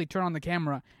do was basically turn on the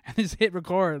camera and just hit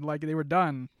record, they were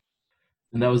done.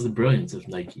 And that was the brilliance of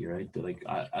Nike, right?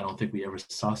 I don't think we ever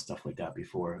saw stuff like that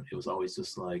before. It was always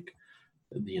just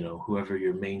whoever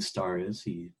your main star is,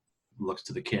 he looks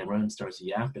to the camera and starts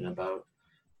yapping about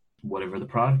whatever the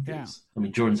product is. I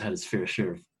mean, Jordan's had his fair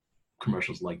share of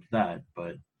commercials like that,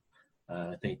 but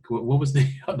I think what was the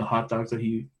hot dogs that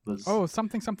he was? Oh,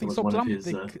 something so plump. His,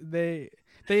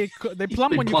 they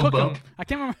plump when you cook them. I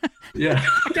can't remember. Yeah,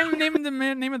 I can't remember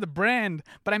the name of the brand,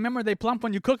 but I remember they plump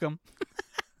when you cook them.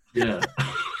 Yeah.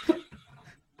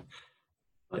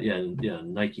 Yeah.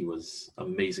 Nike was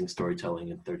amazing storytelling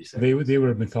in 30 seconds. They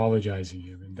were mythologizing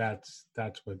you, and that's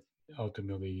what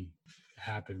ultimately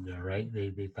happened there, right?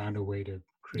 They found a way to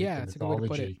create the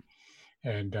mythology,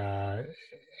 and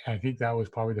I think that was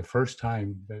probably the first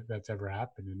time that's ever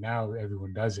happened, and now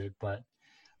everyone does it. But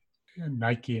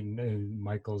Nike and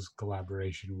Michael's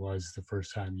collaboration was the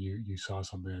first time you saw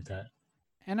something like that.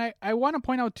 And I want to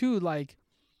point out too,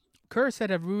 Kerr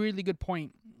said a really good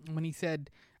point when he said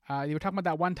they were talking about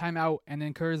that one time out, and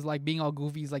then Kerr's being all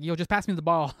goofy. He's like, "Yo, just pass me the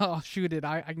ball. I'll shoot it.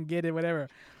 I can get it, whatever."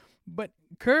 But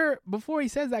Kerr, before he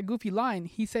says that goofy line,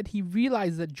 he said he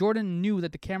realized that Jordan knew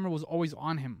that the camera was always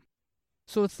on him.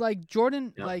 So it's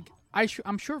Jordan,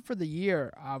 I'm sure for the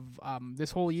year of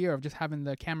this whole year of just having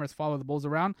the cameras follow the Bulls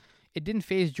around, it didn't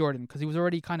faze Jordan because he was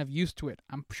already kind of used to it.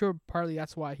 I'm sure partly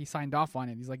that's why he signed off on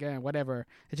it. He's like, whatever.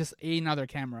 It's just another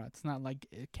camera. It's not like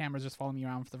cameras just following me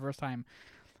around for the first time.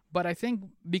 But I think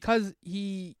because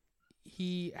he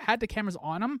had the cameras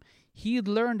on him, he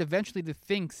learned eventually to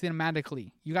think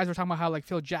cinematically. You guys were talking about how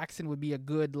Phil Jackson would be a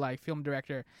good film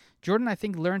director. Jordan, I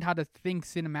think, learned how to think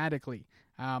cinematically.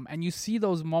 And you see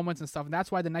those moments and stuff, and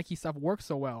that's why the Nike stuff works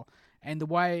so well. And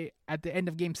why at the end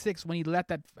of Game 6, when he let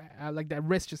that that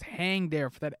wrist just hang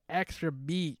there for that extra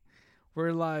beat, we're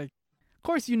of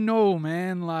course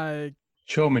man,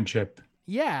 showmanship.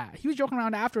 Yeah, he was joking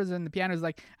around afterwards, and the piano was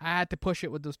like, I had to push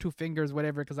it with those 2 fingers,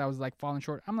 whatever, because I was falling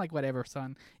short. I'm like, whatever,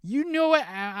 son. You know it,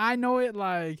 I know it.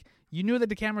 You knew that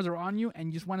the cameras are on you, and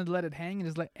you just wanted to let it hang and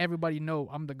just let everybody know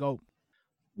I'm the GOAT.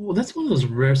 Well, that's one of those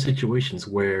rare situations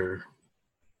where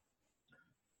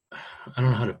I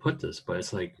don't know how to put this, but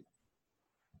it's like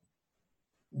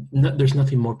there's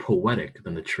nothing more poetic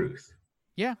than the truth.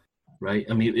 Yeah. Right.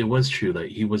 I mean, it was true that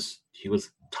he was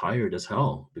tired as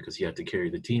hell because he had to carry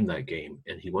the team that game,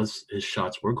 and his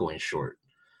shots were going short.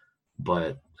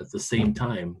 But at the same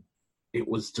time, it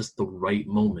was just the right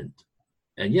moment.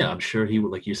 And yeah, I'm sure he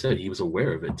would, like you said, he was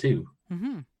aware of it too.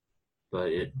 Mm-hmm.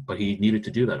 But he needed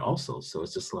to do that also. So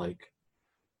it's just like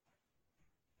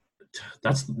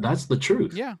that's the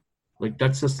truth. Yeah. Like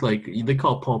that's just like they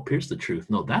call Paul Pierce the truth.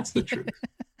 No, that's the truth.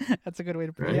 That's a good way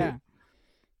to put it. Right? Yeah.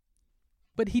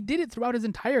 But he did it throughout his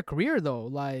entire career, though.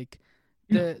 Like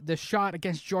the shot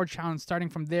against Georgetown, starting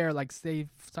from there, against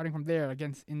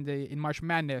in March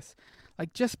Madness,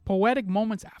 like just poetic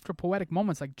moments after poetic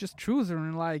moments, like just truths.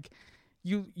 And like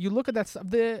you look at that stuff,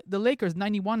 the Lakers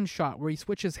 91 shot where he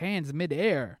switches hands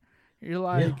midair. You're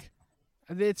like,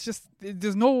 it's just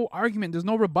there's no argument, there's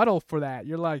no rebuttal for that.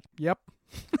 You're like, yep,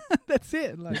 that's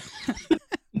it. Like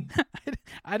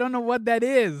I don't know what that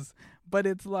is, but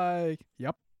it's like,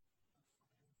 yep.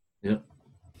 Yep.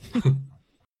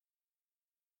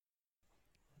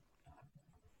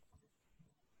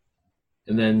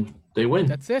 And then they win.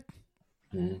 That's it.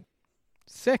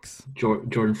 6.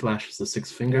 Jordan flashes the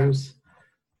 6 fingers.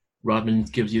 Rodman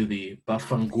gives you the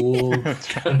Bafangul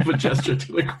kind of a gesture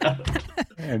to the crowd.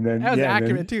 And then that was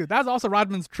accurate too. That was also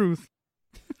Rodman's truth.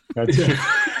 That's true.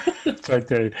 It's right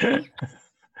there.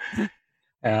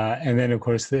 And then, of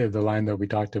course, the line that we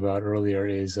talked about earlier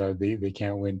is they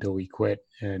can't win till we quit,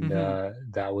 and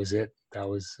that was it. That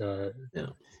was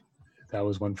that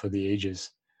was one for the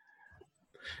ages.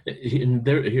 And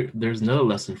there's another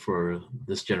lesson for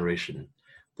this generation.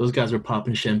 Those guys are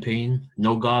popping champagne,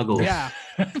 no goggles. Yeah,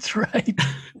 that's right.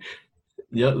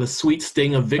 Yeah, the sweet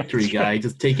sting of victory guy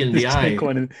just taking the eye.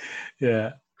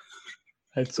 Yeah,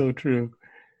 that's so true.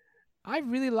 I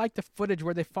really like the footage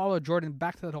where they follow Jordan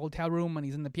back to that hotel room and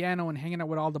he's in the piano and hanging out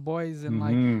with all the boys, and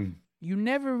like you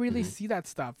never really see that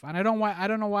stuff. And I don't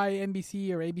know why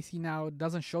NBC or ABC now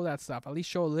doesn't show that stuff. At least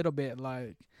show a little bit,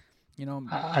 like, you know.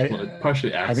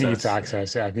 Partially access. I think it's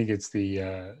access. I think it's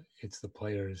the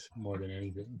players more than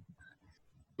anything.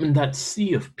 And that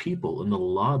sea of people in the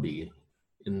lobby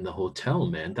in the hotel,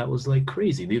 man, that was like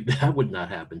crazy. That would not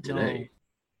happen today. No.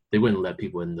 They wouldn't let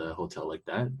people in the hotel like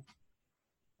that.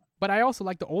 But I also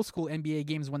like the old school NBA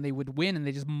games when they would win and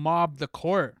they just mobbed the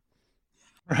court.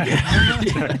 Right.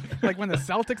 Yeah. Like when the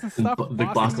Celtics and stuff.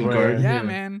 The Boston Garden. Yeah,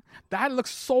 man. That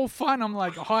looks so fun. I'm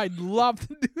like, oh, I'd love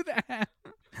to do that.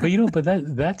 But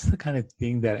that's the kind of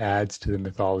thing that adds to the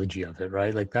mythology of it,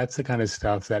 right? Like that's the kind of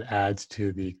stuff that adds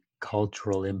to the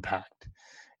cultural impact.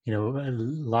 You know, a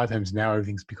lot of times now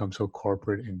everything's become so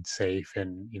corporate and safe,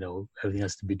 and, you know, everything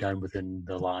has to be done within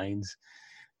the lines.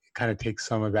 It kind of takes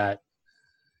some of that,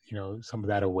 you know, some of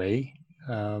that away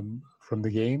from the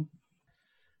game.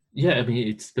 Yeah, I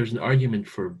mean, there's an argument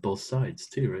for both sides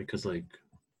too, right? Because like,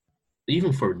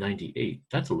 even for '98,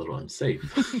 that's a little unsafe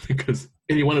because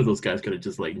any one of those guys could have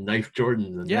just like knifed Jordan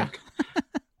in the neck.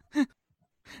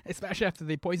 Especially after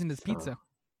they poisoned his pizza.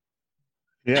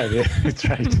 Yeah, that's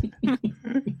right.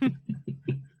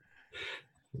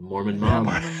 Mormon Mob.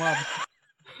 Yeah, Mormon Mob.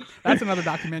 That's another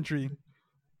documentary.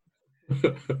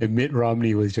 And Mitt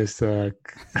Romney was just the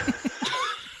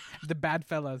bad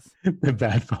fellas. The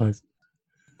bad fellas.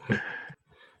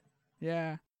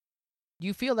 Yeah. Do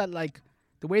you feel that, like,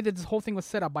 the way that this whole thing was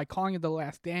set up by calling it The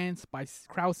Last Dance, by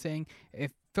Krause saying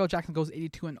if Phil Jackson goes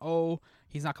 82-0,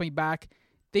 he's not coming back,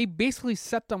 they basically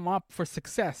set them up for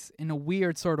success in a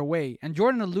weird sort of way. And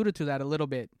Jordan alluded to that a little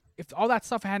bit. If all that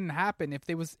stuff hadn't happened, if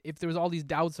there was all these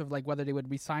doubts of like whether they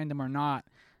would re-sign him or not,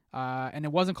 and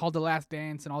it wasn't called The Last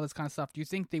Dance and all this kind of stuff, do you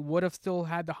think they would have still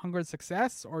had the hunger and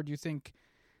success, or do you think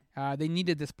they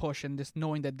needed this push and just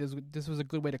knowing that this was a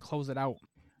good way to close it out?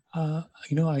 You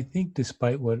know, I think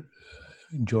despite what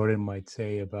Jordan might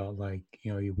say about, like,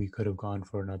 you know, we could have gone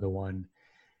for another one,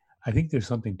 I think there's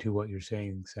something to what you're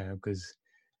saying, Sam, because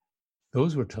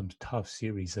those were some tough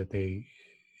series that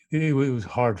it was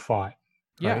hard fought.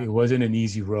 Right? Yeah. It wasn't an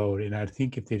easy road. And I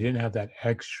think if they didn't have that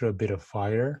extra bit of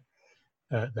fire,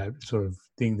 that sort of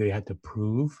thing they had to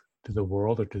prove to the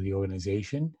world or to the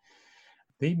organization,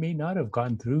 they may not have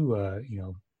gotten through,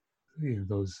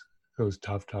 those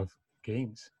tough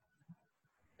games.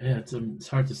 Yeah, it's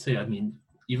hard to say. I mean,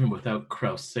 even without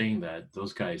Krause saying that,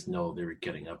 those guys know they were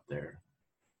getting up there,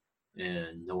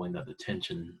 and knowing that the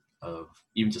tension of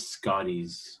even just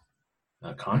Scotty's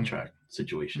contract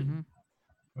situation,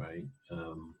 right?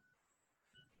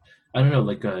 I don't know,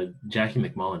 like Jackie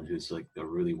McMullen, who's like a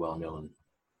really well-known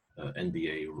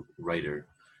NBA writer,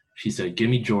 she said, "Give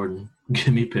me Jordan,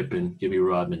 give me Pippen, give me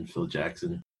Rodman, Phil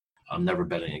Jackson. I'm never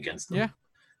betting against them. Yeah.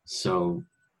 So,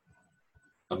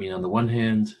 I mean, on the one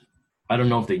hand, I don't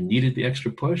know if they needed the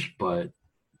extra push, but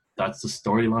that's the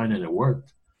storyline and it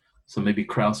worked. So maybe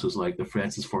Krause was like the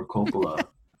Francis Ford Coppola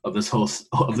of this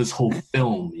whole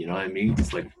film. You know what I mean?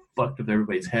 Just like fucked with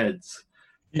everybody's heads,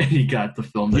 and he got the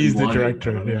film that He's he the wanted.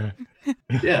 director. Yeah.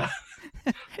 Yeah.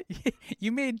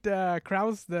 You made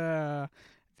Krause the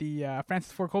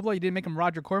Francis Ford Coppola. You didn't make him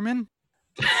Roger Corman.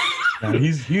 No,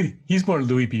 he's more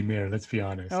Louis B. Mayer. Let's be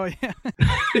honest. Oh yeah.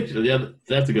 Yeah,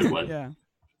 that's a good one. Yeah.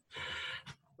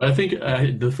 I think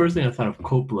the first thing I thought of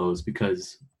Coppola is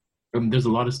because there's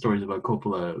a lot of stories about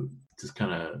Coppola just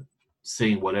kind of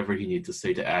saying whatever he needed to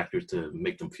say to actors to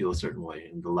make them feel a certain way.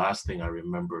 And the last thing I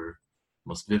remember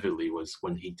most vividly was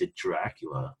when he did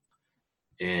Dracula,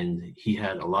 and he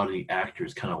had a lot of the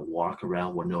actors kind of walk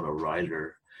around Winona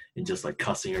Ryder and just like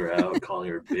cussing her out, calling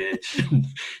her a bitch,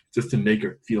 just to make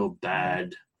her feel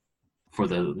bad for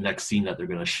the next scene that they're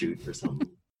gonna shoot or something.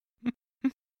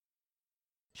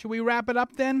 Should we wrap it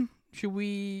up then? Should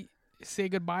we say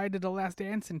goodbye to The Last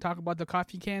Dance and talk about the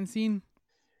coffee can scene?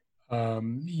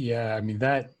 Yeah, I mean,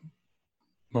 that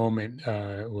moment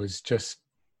was just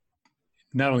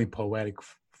not only poetic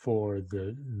for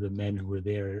the men who were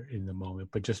there in the moment,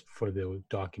 but just for the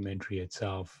documentary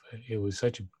itself. It was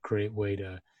such a great way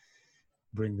to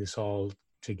bring this all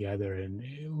together. And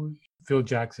Phil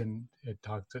Jackson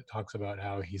talks about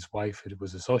how his wife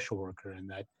was a social worker, and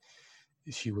that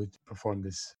she would perform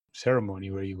this ceremony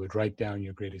where you would write down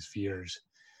your greatest fears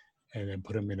and then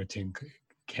put them in a tin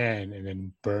can and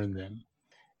then burn them.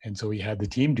 And so we had the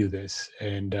team do this,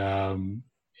 and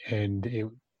it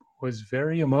was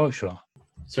very emotional.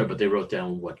 Sorry, but they wrote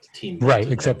down what the team meant Right, to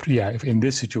them. except in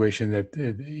this situation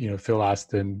that Phil asked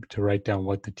them to write down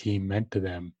what the team meant to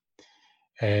them,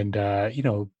 and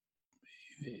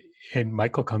and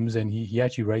Michael comes and he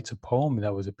actually writes a poem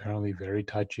that was apparently very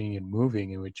touching and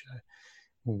moving, in which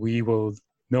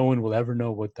no one will ever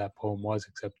know what that poem was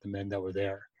except the men that were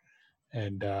there,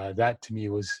 and that to me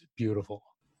was beautiful.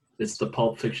 It's the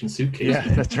Pulp Fiction suitcase.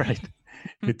 Yeah, that's right.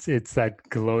 It's that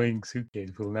glowing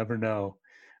suitcase. We'll never know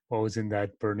what was in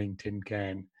that burning tin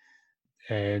can.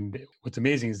 And what's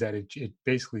amazing is that it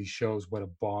basically shows what a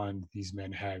bond these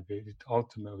men had. It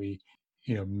ultimately,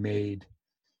 made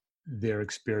their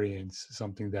experience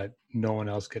something that no one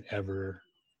else could ever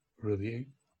really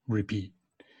repeat.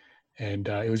 And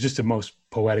it was just the most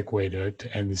poetic way to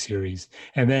end the series.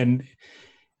 And then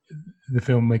the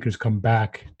filmmakers come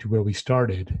back to where we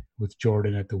started, with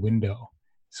Jordan at the window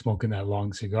smoking that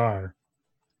long cigar,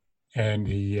 and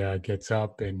he gets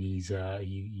up and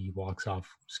he walks off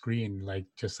screen like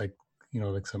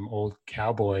some old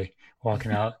cowboy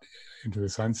walking out into the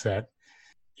sunset.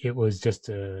 It was just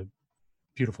a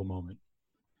beautiful moment.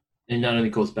 And not only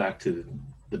goes back to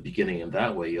the beginning in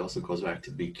that way, he also goes back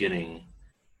to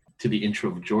the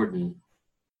intro of Jordan,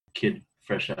 kid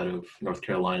fresh out of North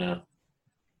Carolina,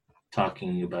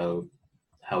 talking about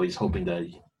how he's hoping that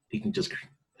he can just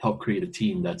help create a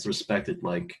team that's respected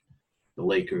like the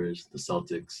Lakers, the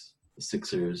Celtics, the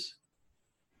Sixers.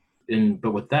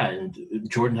 But with that, and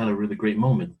Jordan had a really great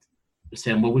moment.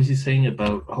 Sam, what was he saying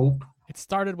about hope? It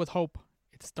started with hope.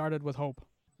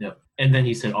 Yeah. And then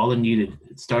he said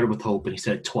it started with hope, and he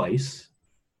said it twice.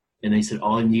 And then he said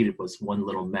all I needed was one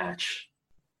little match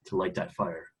to light that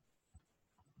fire.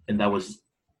 And that was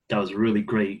really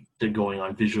great going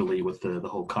on visually with the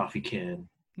whole coffee can.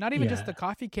 Not even just the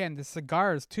coffee can, the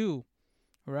cigars too,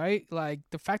 right? Like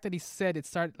the fact that he said it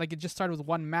just started with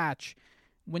one match.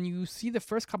 When you see the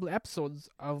first couple of episodes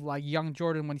of like young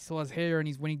Jordan when he still has hair and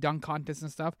he's winning dunk contests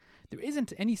and stuff, there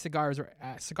isn't any cigars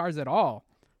at all.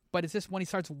 But it's just when he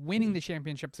starts winning the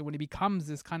championships and when he becomes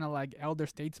this kind of like elder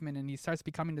statesman and he starts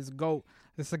becoming this GOAT,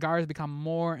 the cigars become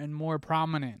more and more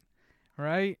prominent,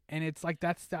 right? And it's like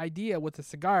that's the idea with the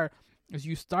cigar is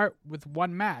you start with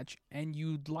one match and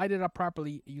you light it up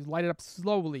properly, you light it up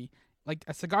slowly. Like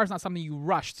a cigar is not something you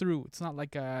rush through. It's not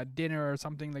like a dinner or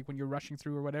something like when you're rushing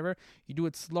through or whatever. You do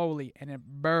it slowly and it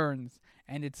burns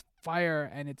and it's fire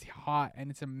and it's hot and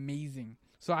it's amazing.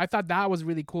 So I thought that was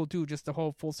really cool too, just the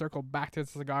whole full circle back to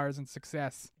cigars and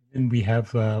success. And we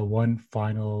have one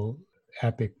final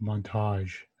epic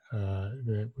montage,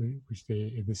 which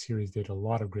they in this series did a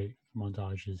lot of great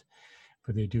montages,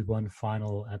 but they do one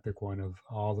final epic one of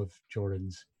all of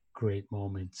Jordan's great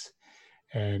moments,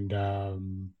 and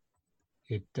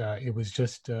it was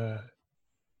just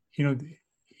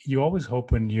you always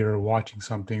hope when you're watching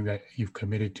something that you've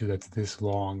committed to that's this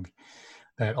long,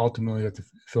 that ultimately that the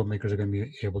filmmakers are going to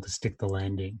be able to stick the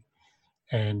landing,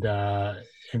 and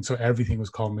so everything was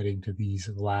culminating to these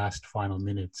last final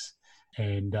minutes,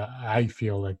 and I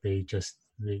feel like they just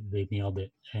they nailed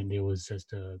it, and it was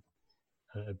just a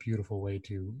beautiful way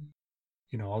to,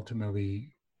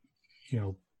 ultimately,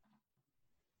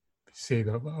 say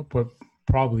what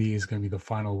probably is going to be the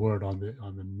final word on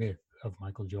the myth of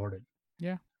Michael Jordan.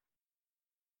 Yeah.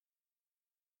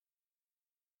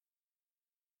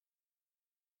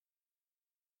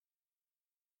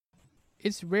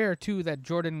 It's rare too that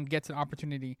Jordan gets an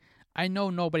opportunity. I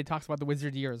know nobody talks about the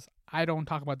Wizard years. I don't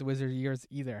talk about the Wizard years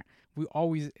either. We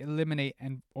always eliminate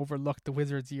and overlook the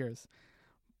Wizards years.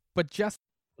 But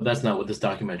that's not what this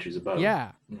documentary is about.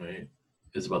 Yeah. Right.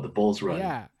 It's about the Bulls run.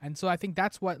 Yeah. And so I think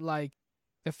that's what, like,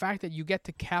 the fact that you get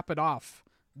to cap it off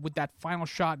with that final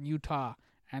shot in Utah,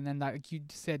 and then like you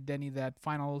said, Denny, that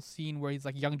final scene where he's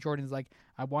like, young Jordan's like,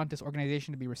 I want this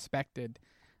organization to be respected.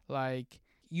 Like,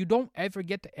 you don't ever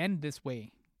get to end this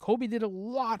way. Kobe did a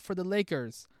lot for the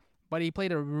Lakers, but he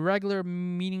played a regular,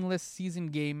 meaningless season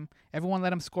game. Everyone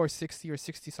let him score 60 or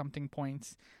 60-something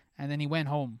points, and then he went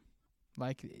home.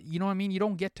 Like, you know what I mean? You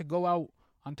don't get to go out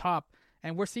on top.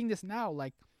 And we're seeing this now.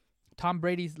 Like, Tom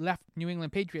Brady's left New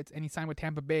England Patriots, and he signed with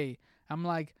Tampa Bay. I'm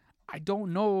like, I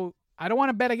don't know. I don't want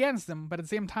to bet against them, but at the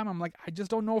same time, I'm like, I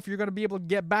just don't know if you're going to be able to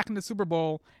get back in the Super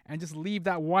Bowl and just leave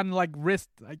that one, like, wrist,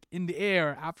 like, in the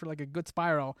air after, like, a good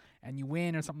spiral and you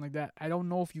win or something like that. I don't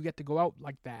know if you get to go out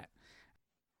like that.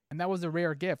 And that was a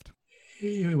rare gift.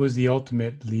 It was the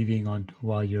ultimate leaving on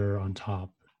while you're on top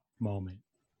moment.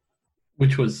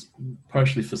 Which was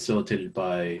partially facilitated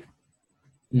by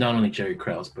not only Jerry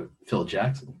Krause, but Phil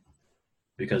Jackson.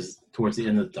 Because towards the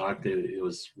end of the doc, it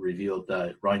was revealed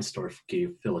that Reinsdorf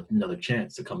gave Phil another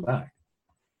chance to come back.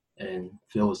 And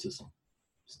Phil was just,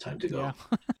 it's time to go.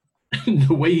 Yeah.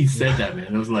 The way he said that,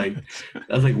 man, that was like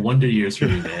wonder years for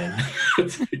me, man.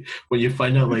 When you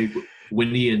find out, like,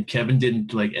 Winnie and Kevin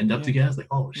didn't, like, end up together, it's like,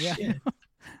 oh, shit.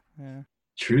 Yeah.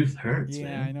 Truth hurts, man.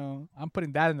 Yeah, I know. I'm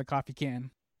putting that in the coffee can.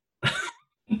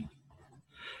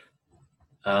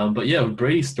 But yeah, with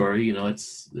Brady's story, it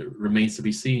remains to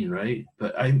be seen, right?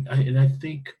 But I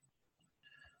think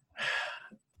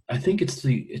it's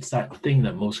that thing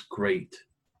that most great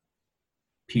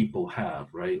people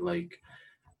have, right? Like,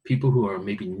 people who are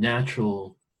maybe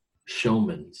natural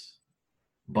showmen,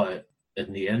 but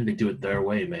in the end, they do it their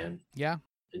way, man. Yeah.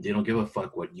 And they don't give a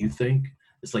fuck what you think.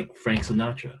 It's like Frank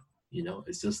Sinatra,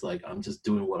 It's just like, I'm just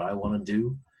doing what I want to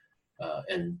do.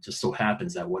 And just so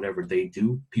happens that whatever they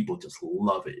do, people just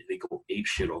love it. They go ape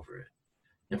shit over it.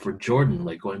 And for Jordan,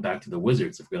 like, going back to the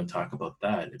Wizards, if we're going to talk about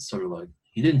that, it's sort of like,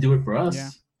 he didn't do it for us. Yeah.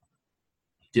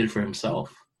 He did it for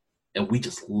himself. And we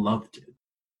just loved it.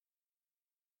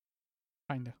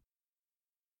 Kinda.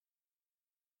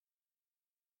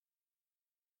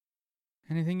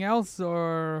 Anything else,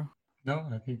 or? No,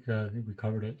 I think we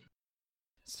covered it.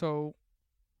 So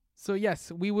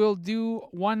yes, we will do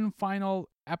one final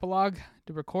epilogue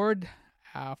to record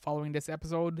following this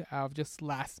episode of just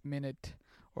last minute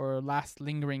or last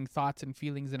lingering thoughts and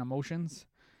feelings and emotions.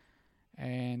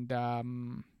 And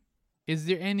is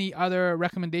there any other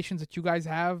recommendations that you guys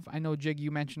have? I know, Jig,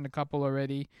 you mentioned a couple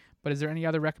already, but is there any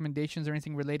other recommendations or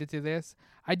anything related to this?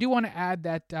 I do want to add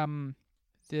that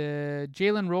the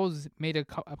Jalen Rose made a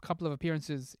couple of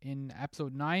appearances in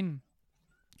episode 9.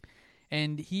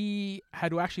 And he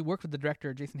had actually worked with the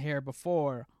director, Jason Hare,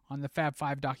 before on the Fab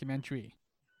Five documentary.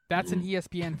 That's an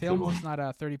ESPN film. It's not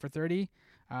a 30 for 30.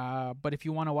 But if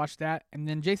you want to watch that. And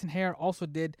then Jason Hare also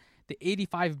did the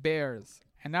 85 Bears.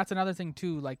 And that's another thing,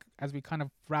 too, like, as we kind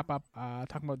of wrap up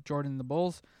talking about Jordan and the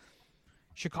Bulls.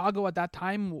 Chicago at that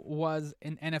time was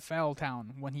an NFL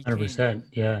town when he 100%, came.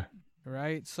 yeah.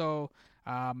 Right? So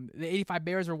the 85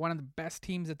 Bears were one of the best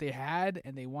teams that they had,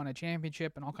 and they won a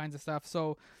championship and all kinds of stuff.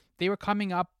 So they were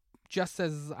coming up just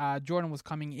as Jordan was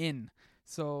coming in.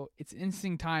 So it's an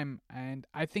interesting time, and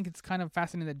I think it's kind of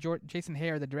fascinating that Jason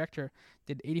Hare, the director,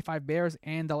 did 85 Bears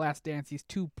and The Last Dance, these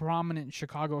two prominent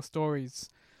Chicago stories.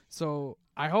 So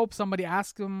I hope somebody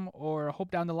asks him, or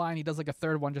hope down the line he does like a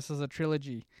third one just as a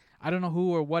trilogy. I don't know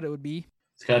who or what it would be.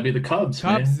 It's got to be the Cubs,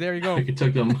 man. There you go. It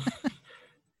took them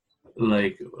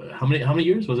like how many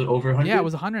years? Was it over 100? Yeah, it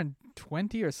was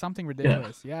 120 or something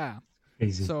ridiculous. Yeah.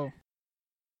 Crazy. So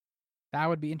that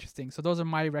would be interesting. So those are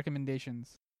my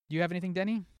recommendations. Do you have anything,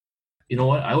 Denny? You know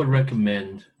what? I would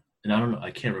recommend, and I don't know,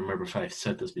 I can't remember if I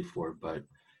said this before, but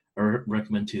I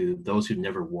recommend to those who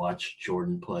never watched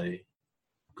Jordan play,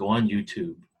 go on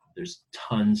YouTube. There's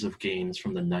tons of games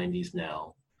from the 90s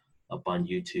now up on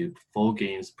YouTube. Full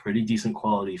games, pretty decent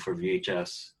quality for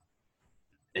VHS.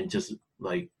 And just,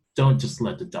 like, don't just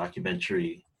let the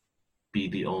documentary be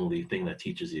the only thing that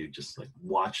teaches you. Just, like,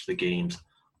 watch the games,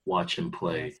 watch him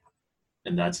play.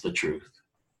 And that's the truth.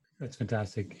 That's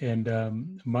fantastic. And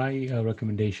my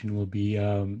recommendation will be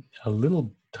a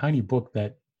little tiny book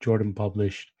that Jordan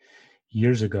published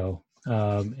years ago,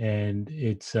 and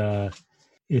it's a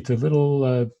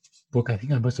little book. I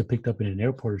think I must have picked up in an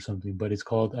airport or something, but it's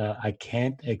called "I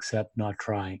Can't Accept Not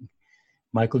Trying."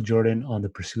 Michael Jordan on the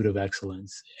Pursuit of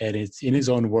Excellence, and it's in his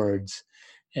own words,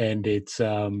 and it's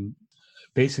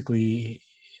basically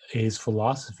his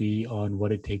philosophy on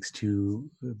what it takes to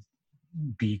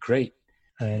be great.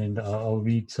 And I'll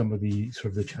read some of the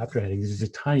sort of the chapter headings. It's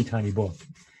a tiny, tiny book.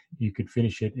 You could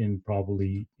finish it in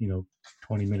probably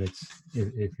 20 minutes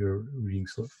if you're reading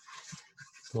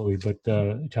slowly. But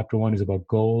chapter 1 is about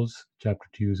goals. Chapter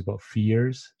 2 is about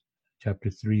fears. Chapter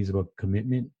 3 is about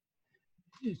commitment.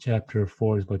 Chapter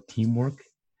 4 is about teamwork.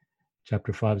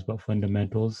 Chapter 5 is about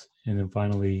fundamentals, and then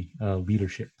finally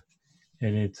leadership.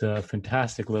 And it's a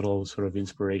fantastic little sort of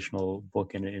inspirational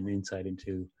book and an insight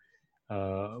into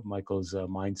Michael's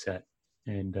mindset.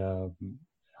 And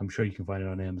I'm sure you can find it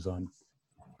on Amazon.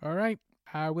 All right,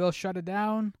 I will shut it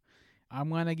down. I'm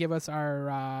going to give us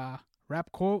our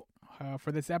rap quote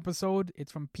for this episode.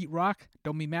 It's from Pete Rock.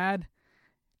 Don't be mad.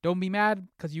 Don't be mad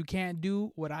because you can't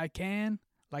do what I can.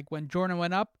 Like when Jordan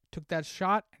went up, took that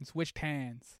shot, and switched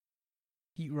hands.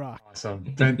 Pete Rock. Awesome.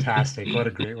 Fantastic. What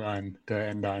a great run to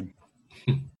end on.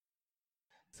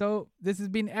 So this has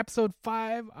been episode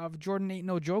 5 of Jordan Ain't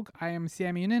No Joke. I am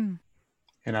Sam Unin.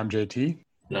 And I'm JT.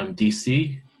 And I'm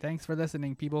DC. Thanks for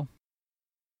listening, people.